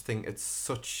 even I just think it's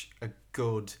such a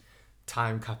good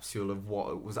time capsule of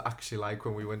what it was actually like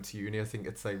when we went to uni. I think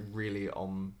it's like really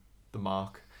on the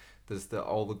mark. There's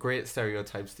all the great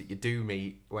stereotypes that you do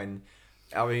meet when.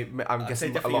 I mean, I'm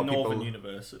guessing a lot of people.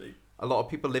 University. A lot of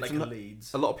people lived like in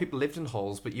Leeds. A lot of people lived in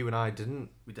halls, but you and I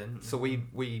didn't. We didn't. So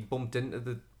we bumped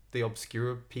into the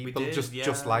obscure people did,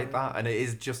 just like that, and it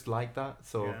is just like that.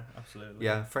 So yeah, absolutely.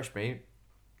 Yeah, Fresh Meat,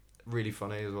 really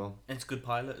funny as well. And it's a good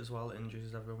pilot as well. It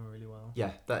introduces everyone really well.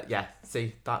 Yeah.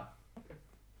 See that.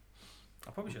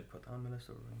 I probably should put that on my list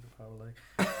of Rings of Power. Like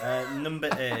number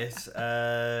 8.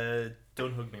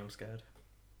 Don't Hug Me, I'm Scared.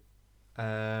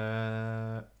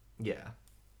 Yeah.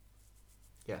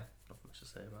 Not much to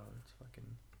say about it. It's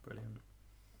fucking brilliant.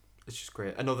 It's just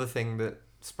great. Another thing that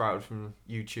sprouted from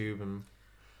YouTube and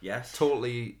yes,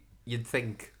 totally you'd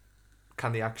think,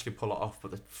 can they actually pull it off?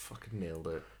 But they fucking nailed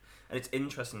it. And it's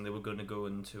interesting they were going to go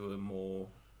into a more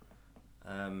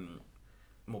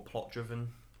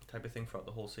plot-driven type of thing throughout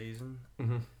the whole season.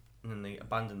 Mm-hmm. And then they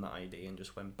abandoned that idea and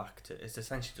just went back to... It's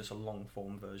essentially just a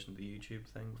long-form version of the YouTube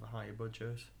thing with a higher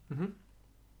budget. Mm-hmm.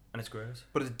 And it's great.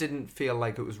 But it didn't feel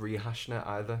like it was rehashing it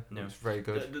either. No. It was very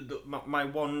good. My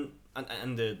one...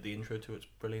 And the intro to it's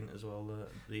brilliant as well.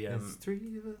 It's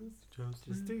 3 of us.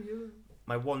 Just 3 of us.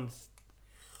 My one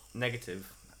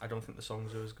negative, I don't think the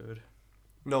songs are as good.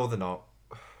 No, they're not.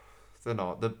 They're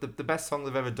not. The best song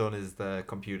they've ever done is the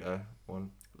computer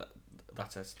one.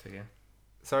 That's S to you.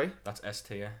 Sorry? That's S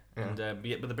tier. Yeah. And but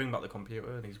they bring back the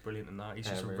computer, and he's brilliant in that. He's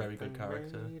just a very good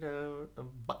character.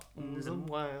 Buttons and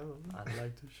wild. I'd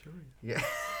like to show you. Yeah.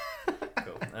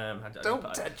 Cool.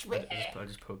 Don't touch me. I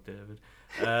just poked David.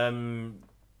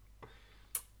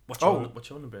 What's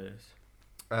your number is?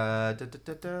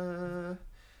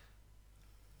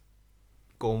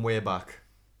 Going way back.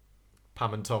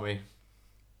 Pam and Tommy.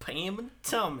 Pam and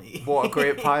Tommy. What a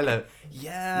great pilot.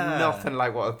 Yeah. Nothing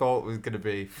like what I thought it was going to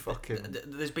be. Fucking.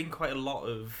 There's been quite a lot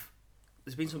of.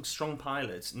 There's been some strong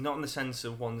pilots, not in the sense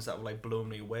of ones that were like blown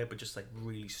me away, but just like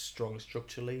really strong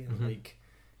structurally and like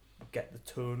get the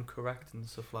tone correct and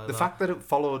stuff like that. The fact that it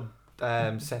followed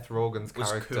Seth Rogen's was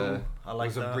character cool. I like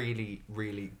was that. a really,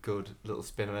 really good little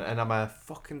spin on it. And I'm a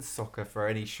fucking sucker for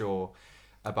any show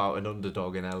about an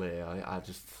underdog in LA.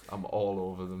 I'm all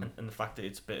over them. And the fact that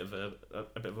it's a bit of a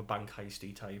bank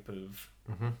heisty type of,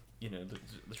 you know, they're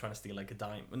trying to steal like a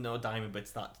diamond, not a diamond, but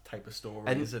it's that type of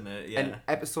story, isn't it? Yeah. And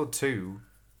episode 2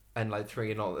 and like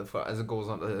 3 and all, as it goes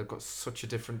on, they've got such a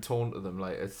different tone to them.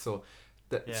 Like it's so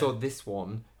this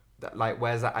one, that, like,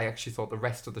 whereas I actually thought the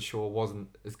rest of the show wasn't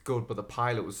as good, but the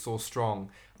pilot was so strong,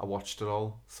 I watched it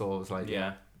all. So I was like,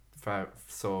 fair.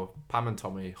 So Pam and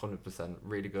Tommy, 100%,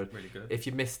 really good. Really good. If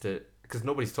you missed it, because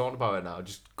nobody's talking about it now,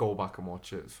 just go back and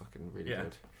watch it. It's fucking really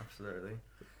good. Absolutely.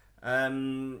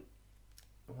 On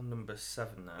number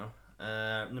 7 now.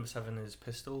 Number 7 is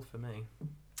Pistol for me.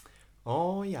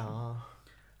 Oh yeah.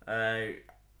 And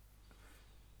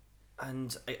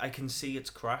I can see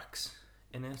its cracks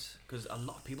in it because a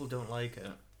lot of people don't like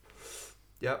it.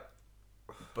 Yep.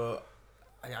 But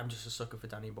I'm just a sucker for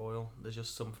Danny Boyle. There's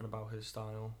just something about his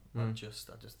style. I just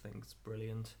think it's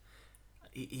brilliant.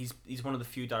 He's one of the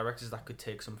few directors that could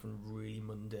take something really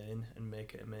mundane and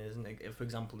make it amazing. Like, for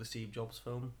example, the Steve Jobs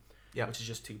film, which is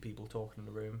just 2 people talking in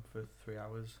a room for 3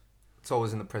 hours. It's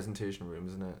always in the presentation room,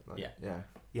 isn't it? Like, yeah.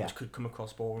 Which could come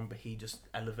across boring, but he just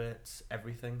elevates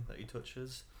everything that he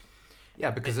touches. Yeah,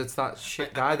 because it's that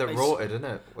shit guy that wrote it, isn't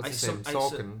it? What's his name?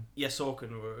 Sorkin.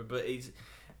 Sorkin wrote it, but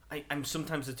I'm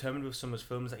sometimes determined with some of his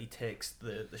films that he takes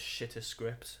the shittest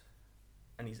script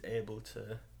and he's able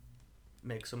to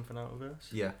make something out of it.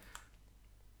 Yeah.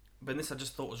 But in this I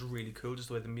just thought was really cool, just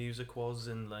the way the music was,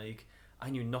 and like I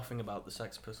knew nothing about the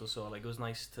Sex Pistols, so like it was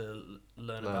nice to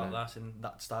learn about that in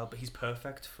that style. But he's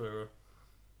perfect for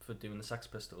doing the Sex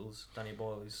Pistols. Danny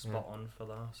Boyle is spot on for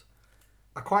that.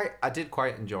 I did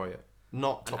quite enjoy it.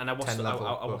 Not top 10 level.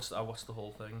 I watched the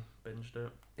whole thing, binged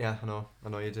it. Yeah, I know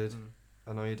you did.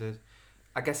 I know you did.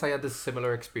 I guess I had this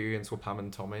similar experience with Pam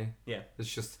and Tommy. Yeah.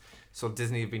 It's just, so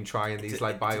Disney have been trying these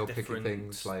biopic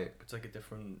things, like... It's like a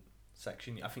different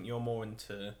section. I think you're more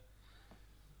into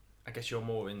like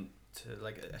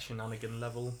a shenanigan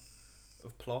level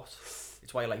of plot.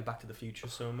 It's why I like Back to the Future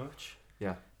so much.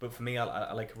 Yeah. But for me,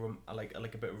 I like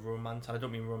a bit of romance. And I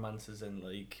don't mean romance as in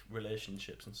like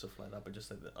relationships and stuff like that, but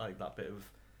just like that bit of,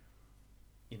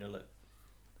 you know, like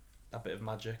that bit of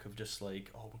magic of just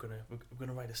like, oh, we're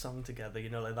gonna write a song together,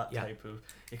 you know, like that type of.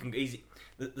 It can easy.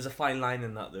 There's a fine line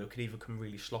in that though. It could either come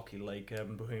really schlocky like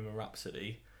Bohemian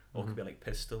Rhapsody, or it could be like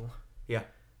Pistol. Yeah.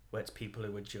 Where it's people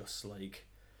who are just like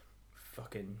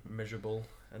fucking miserable,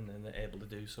 and then they're able to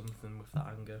do something with that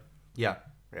anger. Yeah.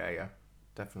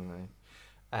 Definitely.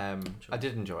 I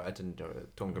did enjoy it.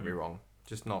 Don't get me wrong.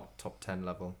 Just not top 10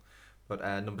 level. But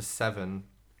number 7,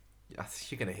 I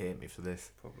think you're gonna hate me for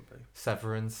this. Probably.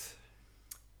 Severance.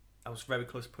 I was very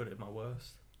close to put it in my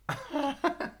worst.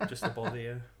 Just to bother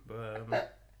you,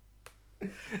 but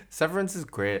Severance is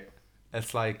great.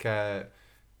 It's like a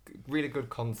really good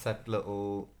concept,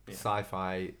 little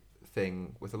sci-fi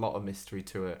thing with a lot of mystery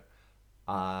to it.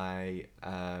 I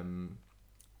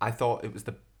thought it was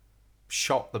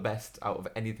shot the best out of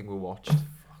anything we watched.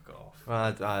 Fuck off.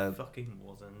 I fucking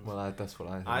wasn't. Well, that's what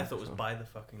I thought. I thought it was by the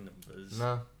fucking numbers.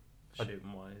 No.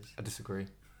 Shooting wise. I disagree.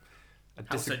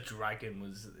 House of Dragon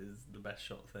is the best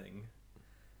shot thing.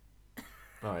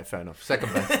 Alright, fair enough.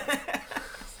 Second best.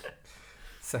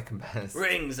 Second best.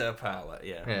 Rings of Power,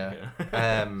 yeah.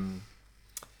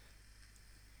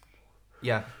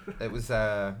 Yeah, it was,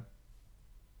 I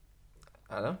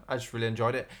don't know, I just really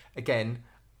enjoyed it. Again,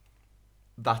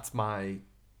 that's my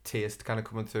taste kind of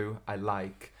coming through. I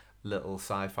like little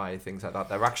sci-fi things like that.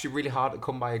 They're actually really hard to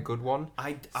come by a good one.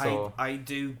 I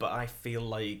do, but I feel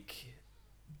like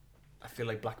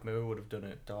Black Mirror would have done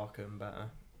it darker and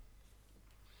better.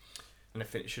 And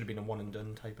if it should have been a one and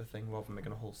done type of thing rather than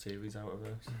making a whole series out of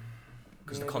it.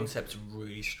 Because the concept's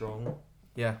really strong.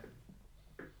 Yeah.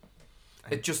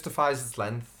 It justifies its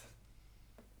length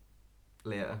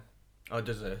later. Oh,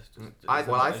 does it?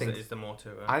 I think is there more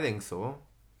to it? I think so.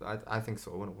 I think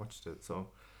so when I watched it. So,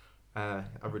 I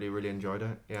really, really enjoyed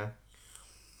it. Yeah.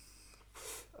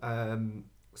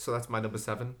 So that's my number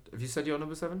 7. Have you said your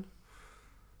number 7?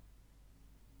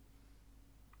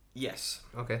 Yes.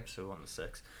 Okay. So on the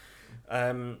 6.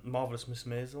 Marvelous Miss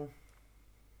Maisel.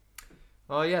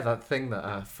 Oh yeah, that thing that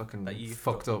I fucking That you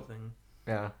fucked forgot up. the thing.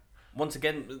 Yeah. Once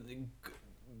again,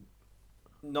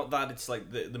 not that it's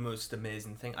like the most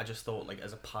amazing thing. I just thought, like,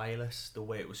 as a pilot, the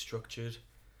way it was structured,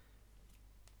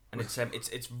 and it's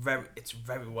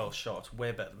very well shot.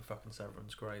 Way better than fucking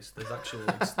Severance. Christ, there's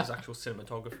actual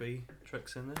cinematography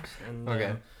tricks in this, and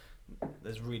Okay.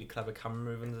 there's really clever camera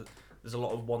movement. There's a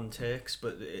lot of one takes,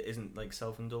 but it isn't like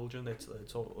self-indulgent. It's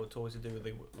always to do with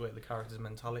the way the character's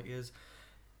mentality is,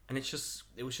 and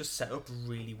it was just set up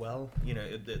really well. You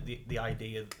know, the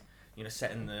idea, you know,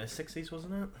 set in the 60s,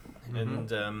 wasn't it?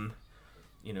 Mhm. And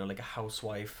you know, like a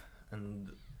housewife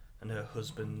and her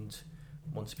husband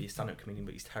wants to be a stand-up comedian,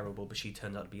 but he's terrible. But she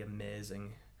turns out to be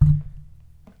amazing.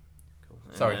 Cool.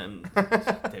 Sorry.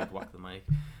 David whacked the mic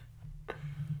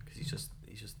because he's just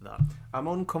that. I'm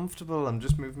uncomfortable. I'm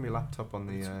just moving my laptop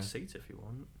on You the. can seat if you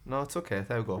want. No, it's okay.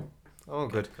 There we go. Oh,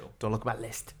 Okay, good. Cool. Don't look at my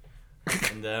list.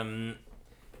 And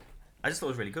I just thought it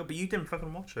was really good, but you didn't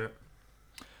fucking watch it.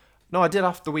 No, I did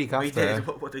after the week Oh, after. you did?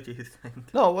 What did you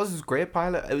think? No, it was a great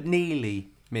pilot. It nearly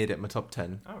made it in my top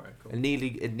 10. Alright, cool. It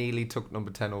nearly took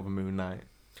number 10 over Moon Knight.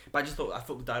 But I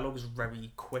thought the dialogue was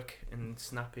very quick and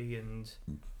snappy, and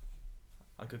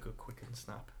like a good quick and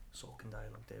snap Sorkin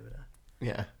dialogue, David.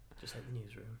 Yeah. Just like the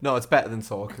newsroom. No, it's better than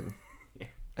Sorkin. Yeah.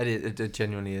 It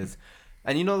genuinely is.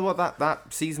 And you know what?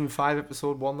 That season 5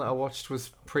 episode 1 that I watched was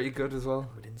pretty good as well.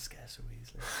 We didn't scare so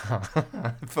easily.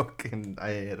 Fucking, I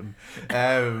hate him.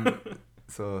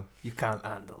 So you can't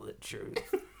handle the truth.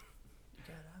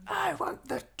 I want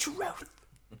the truth.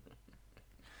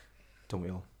 Don't we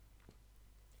all?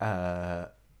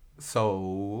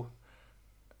 So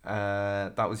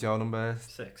that was your number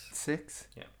 6. 6.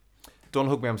 Yeah. Don't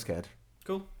Hug Me, I'm Scared.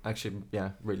 Cool. Actually,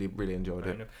 yeah, really, really enjoyed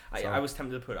it. I was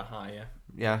tempted to put it higher,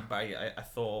 Yeah. but I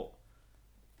thought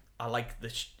I like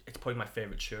it's probably my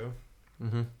favourite show,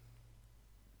 Mhm.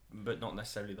 but not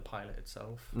necessarily the pilot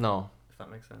itself, No. if that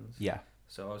makes sense. Yeah.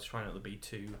 So I was trying not to be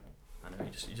too. I know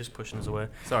you're just pushing us away.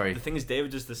 Sorry. The thing is,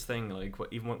 David does this thing like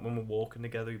even when we're walking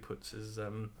together, he puts his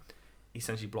he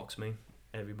essentially blocks me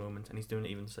every moment, and he's doing it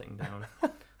even sitting down.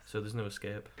 So there's no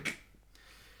escape.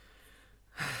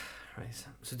 Right.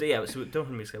 So yeah. So don't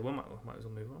let me escape. We might as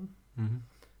well move on.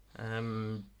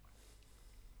 Mhm.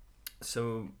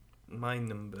 So my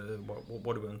number.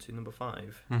 What are we on to? Number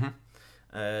 5.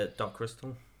 Mhm. Dark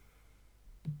Crystal.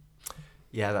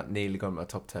 Yeah, that nearly got my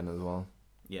top 10 as well.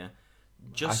 Yeah.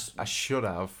 Just I should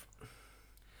have.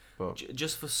 But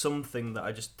just for something that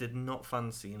I just did not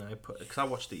fancy, and I put because I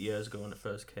watched it years ago when it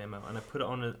first came out, and I put it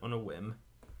on a whim.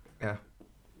 yeah.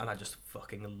 And I just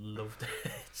fucking loved it.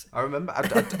 I remember I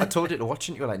told you to watch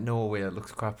it and you were like, no way, it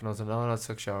looks crap, and I was like, no, that's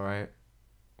actually alright.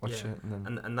 Watch Yeah. it and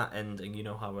then And that ending, you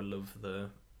know how I love the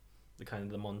kind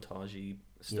of the montagey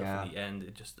stuff Yeah. at the end.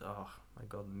 It just oh my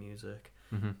god, the music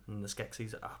Mhm. and the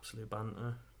Skeksis are absolute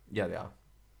banter. Yeah, they are.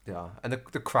 They are. And the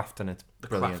craft on it's The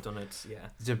brilliant. craft on it,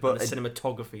 yeah. But And the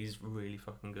cinematography is really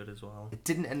fucking good as well. it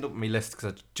didn't end up on my list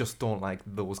because I just don't like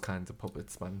those kinds of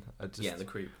puppets, man. I just Yeah, the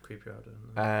creepy out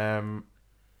of them.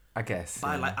 I guess.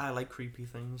 But yeah. I like creepy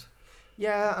things.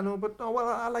 Yeah, I know, but no, well,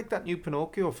 I like that new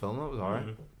Pinocchio film. That was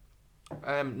alright.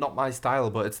 Mm. Not my style,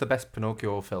 but it's the best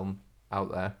Pinocchio film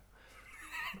out there.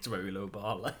 It's a very low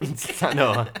bar. Like. I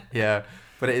know, yeah,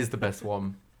 but it is the best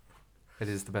one. It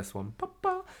is the best one.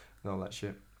 Papa, and all that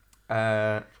shit.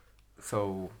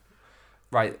 So,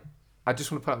 right, I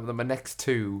just want to put up that my next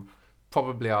 2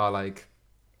 probably are like.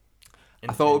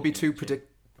 I thought it would be too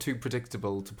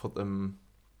predictable to put them.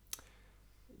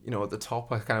 You know, at the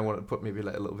top, I kind of wanted to put maybe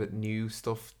like a little bit new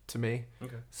stuff to me.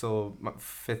 Okay. So my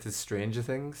 5th is Stranger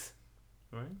Things.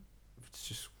 Right. It's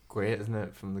just great, isn't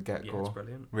it? From the get Yeah, go, it's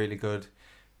brilliant. really good.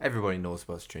 Everybody knows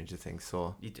about Stranger Things,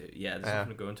 so. You do, yeah. There's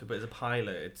nothing to go into, but as a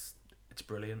pilot, it's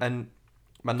brilliant. And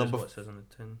my Just number what it says on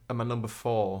the tin. and my number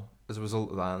 4, as a result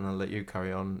of that, and I'll let you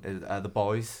carry on, is The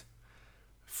Boys.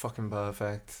 Fucking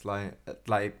perfect. Like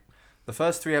the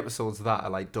first 3 episodes of that are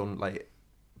like done like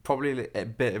probably a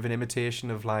bit of an imitation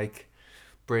of like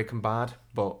Breaking Bad,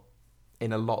 but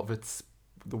in a lot of it's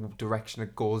the direction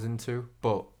it goes into.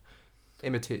 But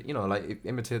imitate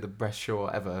the best show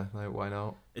ever. Like, why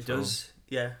not? It So- does,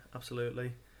 yeah,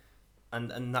 absolutely.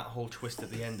 And that whole twist at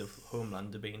the end of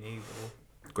Homelander being evil,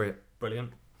 Great.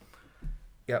 brilliant.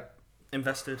 Yep.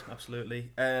 Invested,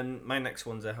 absolutely. My next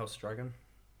one's a House of Dragon.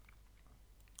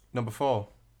 Number 4.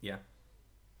 Yeah.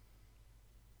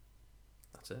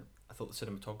 That's it. I thought the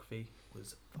cinematography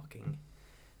was fucking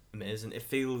amazing. It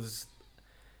feels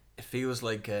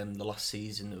like the last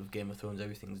season of Game of Thrones.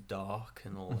 Everything's dark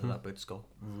and all of that, but it's got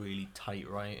really tight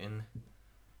writing,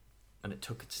 and it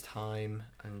took its time,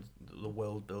 and the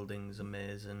world building's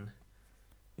amazing.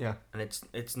 Yeah. And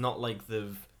it's not like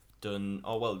they've done,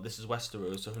 oh well, this is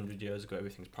Westeros 100 years ago,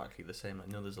 everything's practically the same. Like,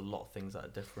 no, there's a lot of things that are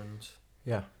different.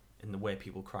 Yeah. In the way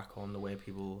people crack on, the way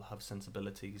people have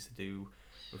sensibilities to do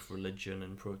with religion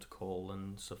and protocol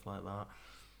and stuff like that.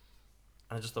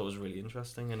 And I just thought it was really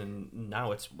interesting. And then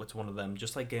now it's one of them,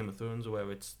 just like Game of Thrones,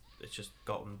 where it's just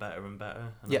gotten better and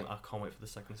better. And Yeah. I can't wait for the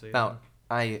second season. Now,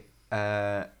 I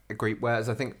agree. Whereas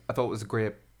I thought it was a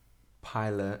great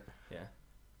pilot, Yeah.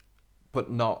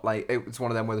 but not like it was one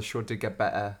of them where the show did get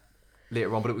better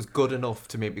later on, but it was good enough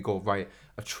to make me go, right,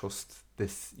 I trust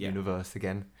this universe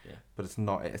again. Yeah. But it's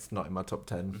not in my top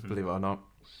 10, Mhm. believe it or not.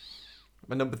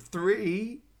 My number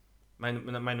 3. My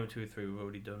number 2 and 3 we've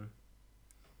already done.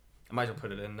 I might as well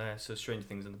put it in there. So Stranger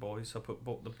Things and The Boys. So I put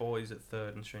The Boys at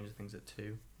 3rd and Stranger Things at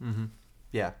 2. Mm-hmm.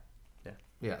 Yeah. Yeah.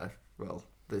 Yeah. Well,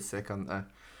 they're sick, aren't they? Are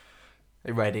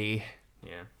you ready?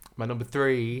 Yeah. My number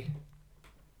 3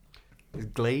 is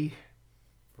Glee.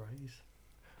 Right.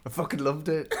 I fucking loved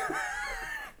it.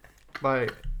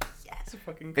 Like, Yes.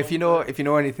 Fucking if you know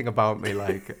anything about me,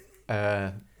 like,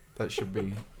 that should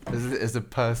be as a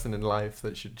person in life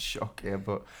that should shock you.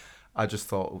 But I just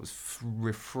thought it was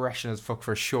refreshing as fuck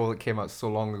for a show that came out so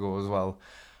long ago as well.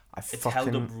 It's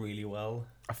held up really well.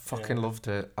 I fucking loved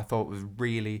it. I thought it was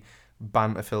really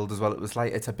banter filled as well. It was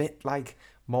like, it's a bit like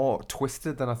more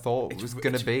twisted than I thought it was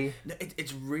gonna be.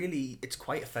 It's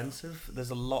quite offensive. There's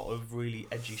a lot of really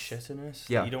edgy shit in it.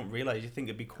 Yeah. That you don't realise. You think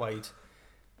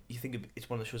it's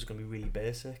one of the shows that's gonna be really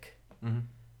basic. Mm-hmm.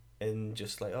 And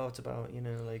just like, oh, it's about,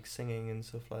 like singing and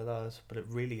stuff like that. But it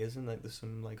really isn't. Like, there's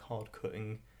some like hard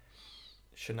cutting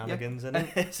shenanigans in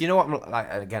it. You know what? I'm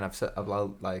like, again, I've said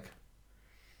like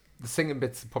the singing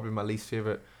bits are probably my least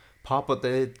favorite part, but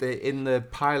they in the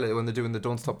pilot when they're doing the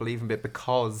 "Don't Stop Believing" bit,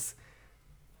 because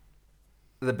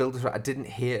the build is right. I didn't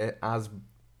hear it as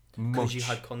much. Because you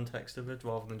had context of it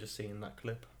rather than just seeing that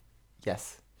clip.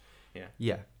 Yes. Yeah.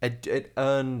 Yeah. It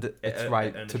earned its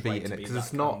right earned to its be right in to it, be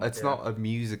because that it's not a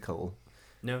musical.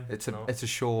 No, It's not. a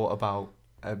show about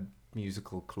a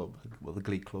musical club. Well, the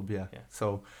Glee Club, yeah. Yeah.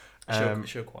 So,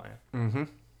 show choir.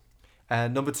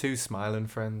 Mm-hmm. Number 2, Smiling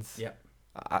Friends. Yeah.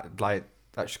 Like,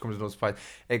 that should come as no surprise.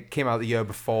 It came out the year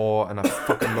before, and I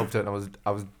fucking loved it.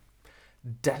 And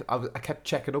I kept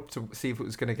checking up to see if it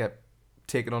was going to get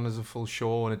taken on as a full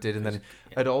show, and it did. And then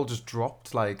it all just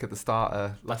dropped like at the start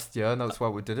of last year, and that's why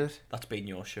we did it. That's been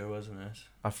your show, hasn't it?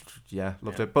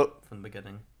 Loved it. But from the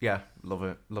beginning. yeah, love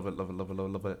it.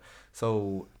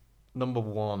 So, number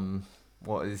 1.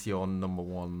 What is your number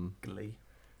 1?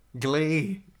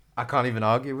 Glee. I can't even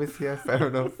argue with you. Fair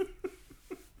enough.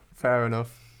 Fair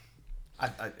enough. I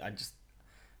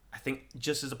think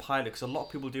just as a pilot, because a lot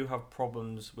of people do have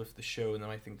problems with the show and then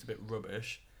I think it's a bit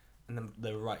rubbish, and then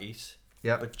they're right.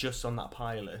 Yeah. But just on that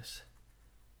pilot,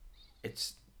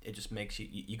 it just makes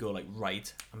you go like,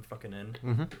 right, I'm fucking in.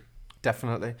 Mm-hmm.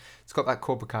 Definitely. It's got that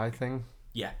Cobra Kai thing.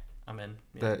 Yeah, I'm in.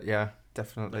 Yeah,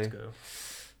 definitely. Let's go.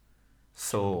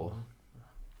 So,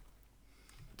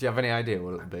 do you have any idea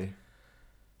what it'll be?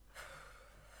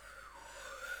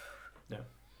 No.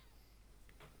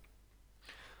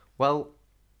 Well,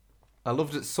 I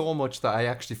loved it so much that I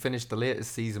actually finished the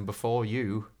latest season before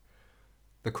you.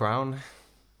 The Crown.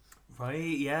 Right,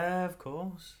 yeah, of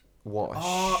course. What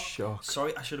a shock.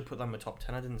 Sorry, I should have put that in my top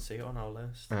 10. I didn't see it on our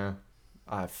list.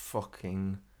 I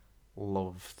fucking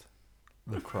loved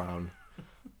The Crown.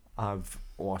 I've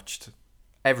watched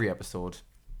every episode.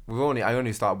 I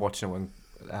only started watching it when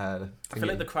I feel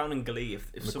like The Crown and Glee,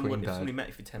 if somebody met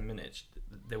you for 10 minutes,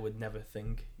 they would never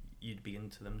think you'd be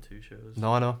into them two shows.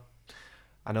 No,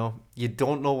 I know. You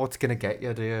don't know what's gonna get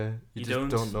you, do you? You just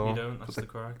don't know. You don't. That's the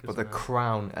crack. But The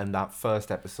Crown and that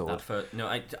first episode.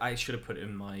 I should have put it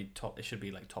in my top. It should be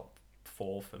like top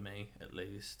 4 for me at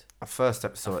least. A first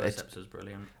episode. That first episode's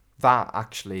brilliant. That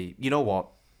actually, you know what?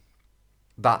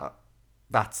 That's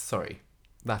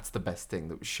the best thing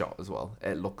that was shot as well.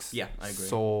 It looks I agree.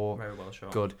 So very well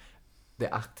shot. Good.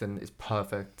 The acting is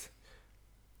perfect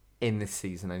in this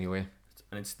season anyway.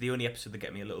 And it's the only episode that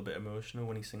get me a little bit emotional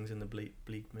when he sings in the bleak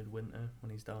midwinter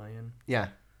when he's dying. Yeah.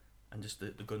 And just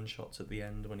the gunshots at the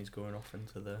end when he's going off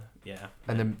into the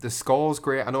And then the score's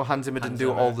great. I know Hans Zimmer didn't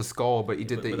do all the score, but he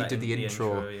did the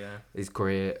intro. Yeah. Is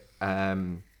great.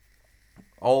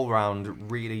 All round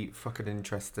really fucking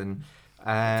interesting.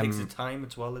 It takes its time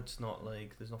as well. It's not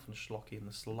like there's nothing schlocky in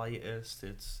the slightest.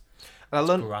 It's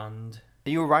grand. grand.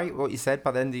 You were right what you said.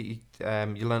 By then, you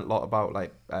learned a lot about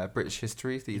like British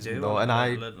history that you didn't know, and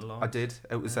I learned a lot. I did.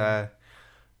 It was Yeah.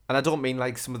 and I don't mean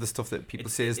like some of the stuff that people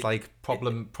say is it- like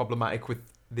problematic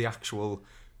with the actual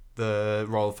the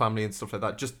royal family and stuff like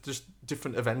that. Just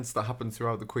different events that happened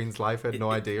throughout the Queen's life. I had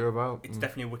no idea about. It's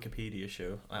definitely a Wikipedia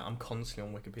show. I'm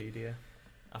constantly on Wikipedia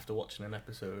after watching an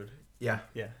episode. Yeah,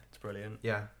 Yeah, it's brilliant.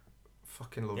 yeah,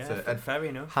 fucking loved Yeah, it. And fair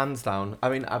enough. hands down. I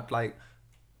mean, I'd like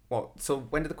what? So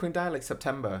when did the Queen die? Like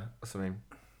September or something.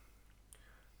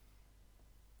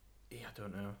 Yeah, I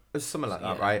don't know. It was something like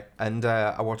that, Yeah. right? And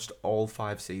I watched all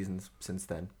 5 seasons since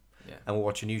then. Yeah. And we'll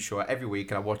watch a new show every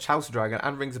week. And I watched House of Dragon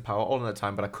and Rings of Power all in a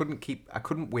time. But I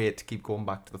couldn't wait to keep going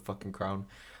back to the fucking Crown.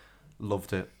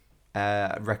 Loved it.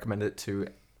 I'd recommend it to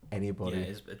anybody. Yeah,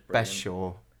 it's brilliant. Best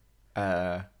show.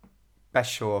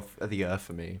 Best show of the year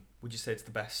for me. Would you say it's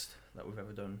the best that we've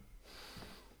ever done?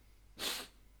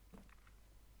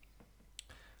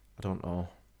 I don't know.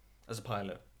 As a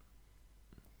pilot?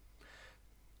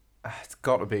 It's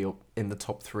got to be up in the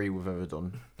top 3 we've ever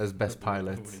done as best We've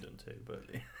pilots. only done 2, but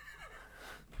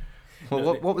Well,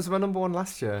 No, what was my number 1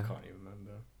 last I year? can't even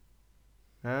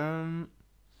remember.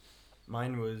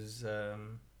 Mine was God,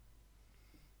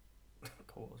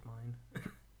 what was mine?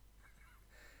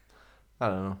 I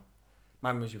don't know.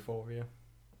 Mine was Euphoria.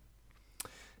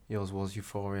 Yours was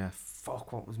Euphoria.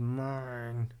 Fuck, what was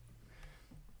mine?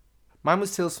 Mine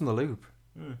was Tales from the Loop.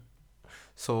 Hmm.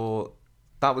 So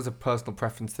that was a personal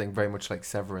preference thing, very much like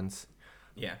Severance.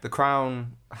 Yeah. The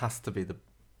Crown has to be the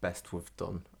best we've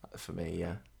done for me.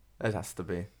 Yeah, it has to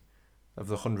be. Of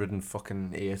the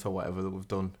 108 or whatever that we've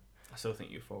done. I still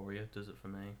think Euphoria does it for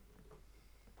me.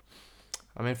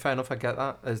 I mean, fair enough. I get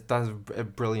that. That's a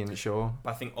brilliant show.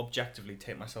 But I think objectively,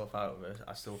 take myself out of it,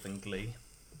 I still think Glee.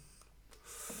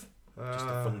 Just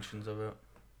the functions of it.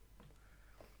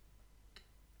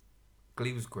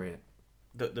 Glee was great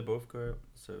They're both great,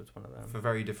 so it's one of them. for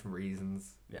very different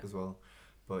reasons Yeah. as well.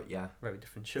 But yeah, Very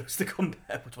different shows to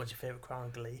compare. Which one's your favourite Crown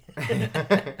and Glee? you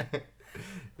have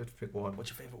to pick one. What's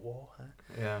your favourite war? Huh?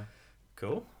 Yeah,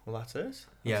 Cool. Well, that's it. That's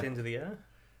Yeah. the end of the year.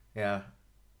 yeah,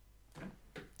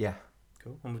 yeah.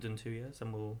 Cool. And we've done 2 years,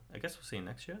 and I guess we'll see you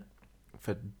next year.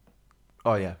 For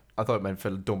oh yeah, I thought it meant for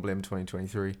Don't Blame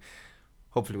 2023.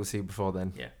 Hopefully we'll see you before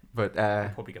then. Yeah. But I'll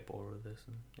probably get bored of this.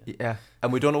 And, yeah,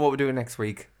 and we don't know what we're doing next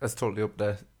week. That's totally up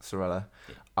to Sorella,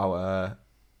 Yeah. our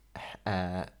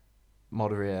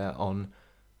moderator on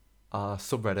our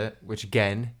subreddit, which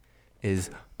again is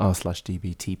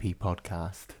r/DBTP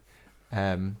podcast,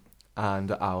 and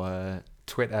our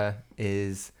Twitter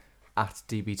is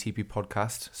 @DBTP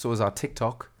podcast. So is our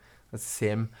TikTok. That's the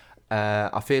same.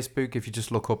 Our Facebook, if you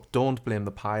just look up Don't Blame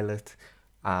the Pilot,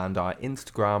 and our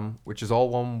Instagram, which is all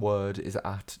one word, is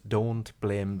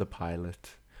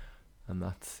 @Don'tBlameThePilot, and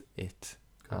that's it.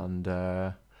 Cool.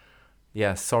 And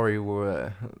yeah, sorry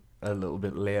we're a little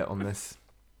bit late on this.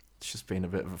 It's just been a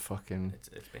bit of a fucking It's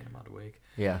been a mad week.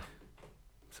 yeah.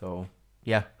 So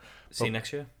yeah, See you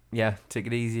next year. yeah. Take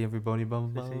it easy, everybody. Bye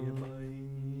bye. See you,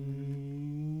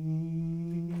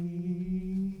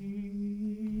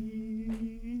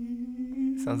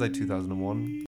 Sounds like 2001.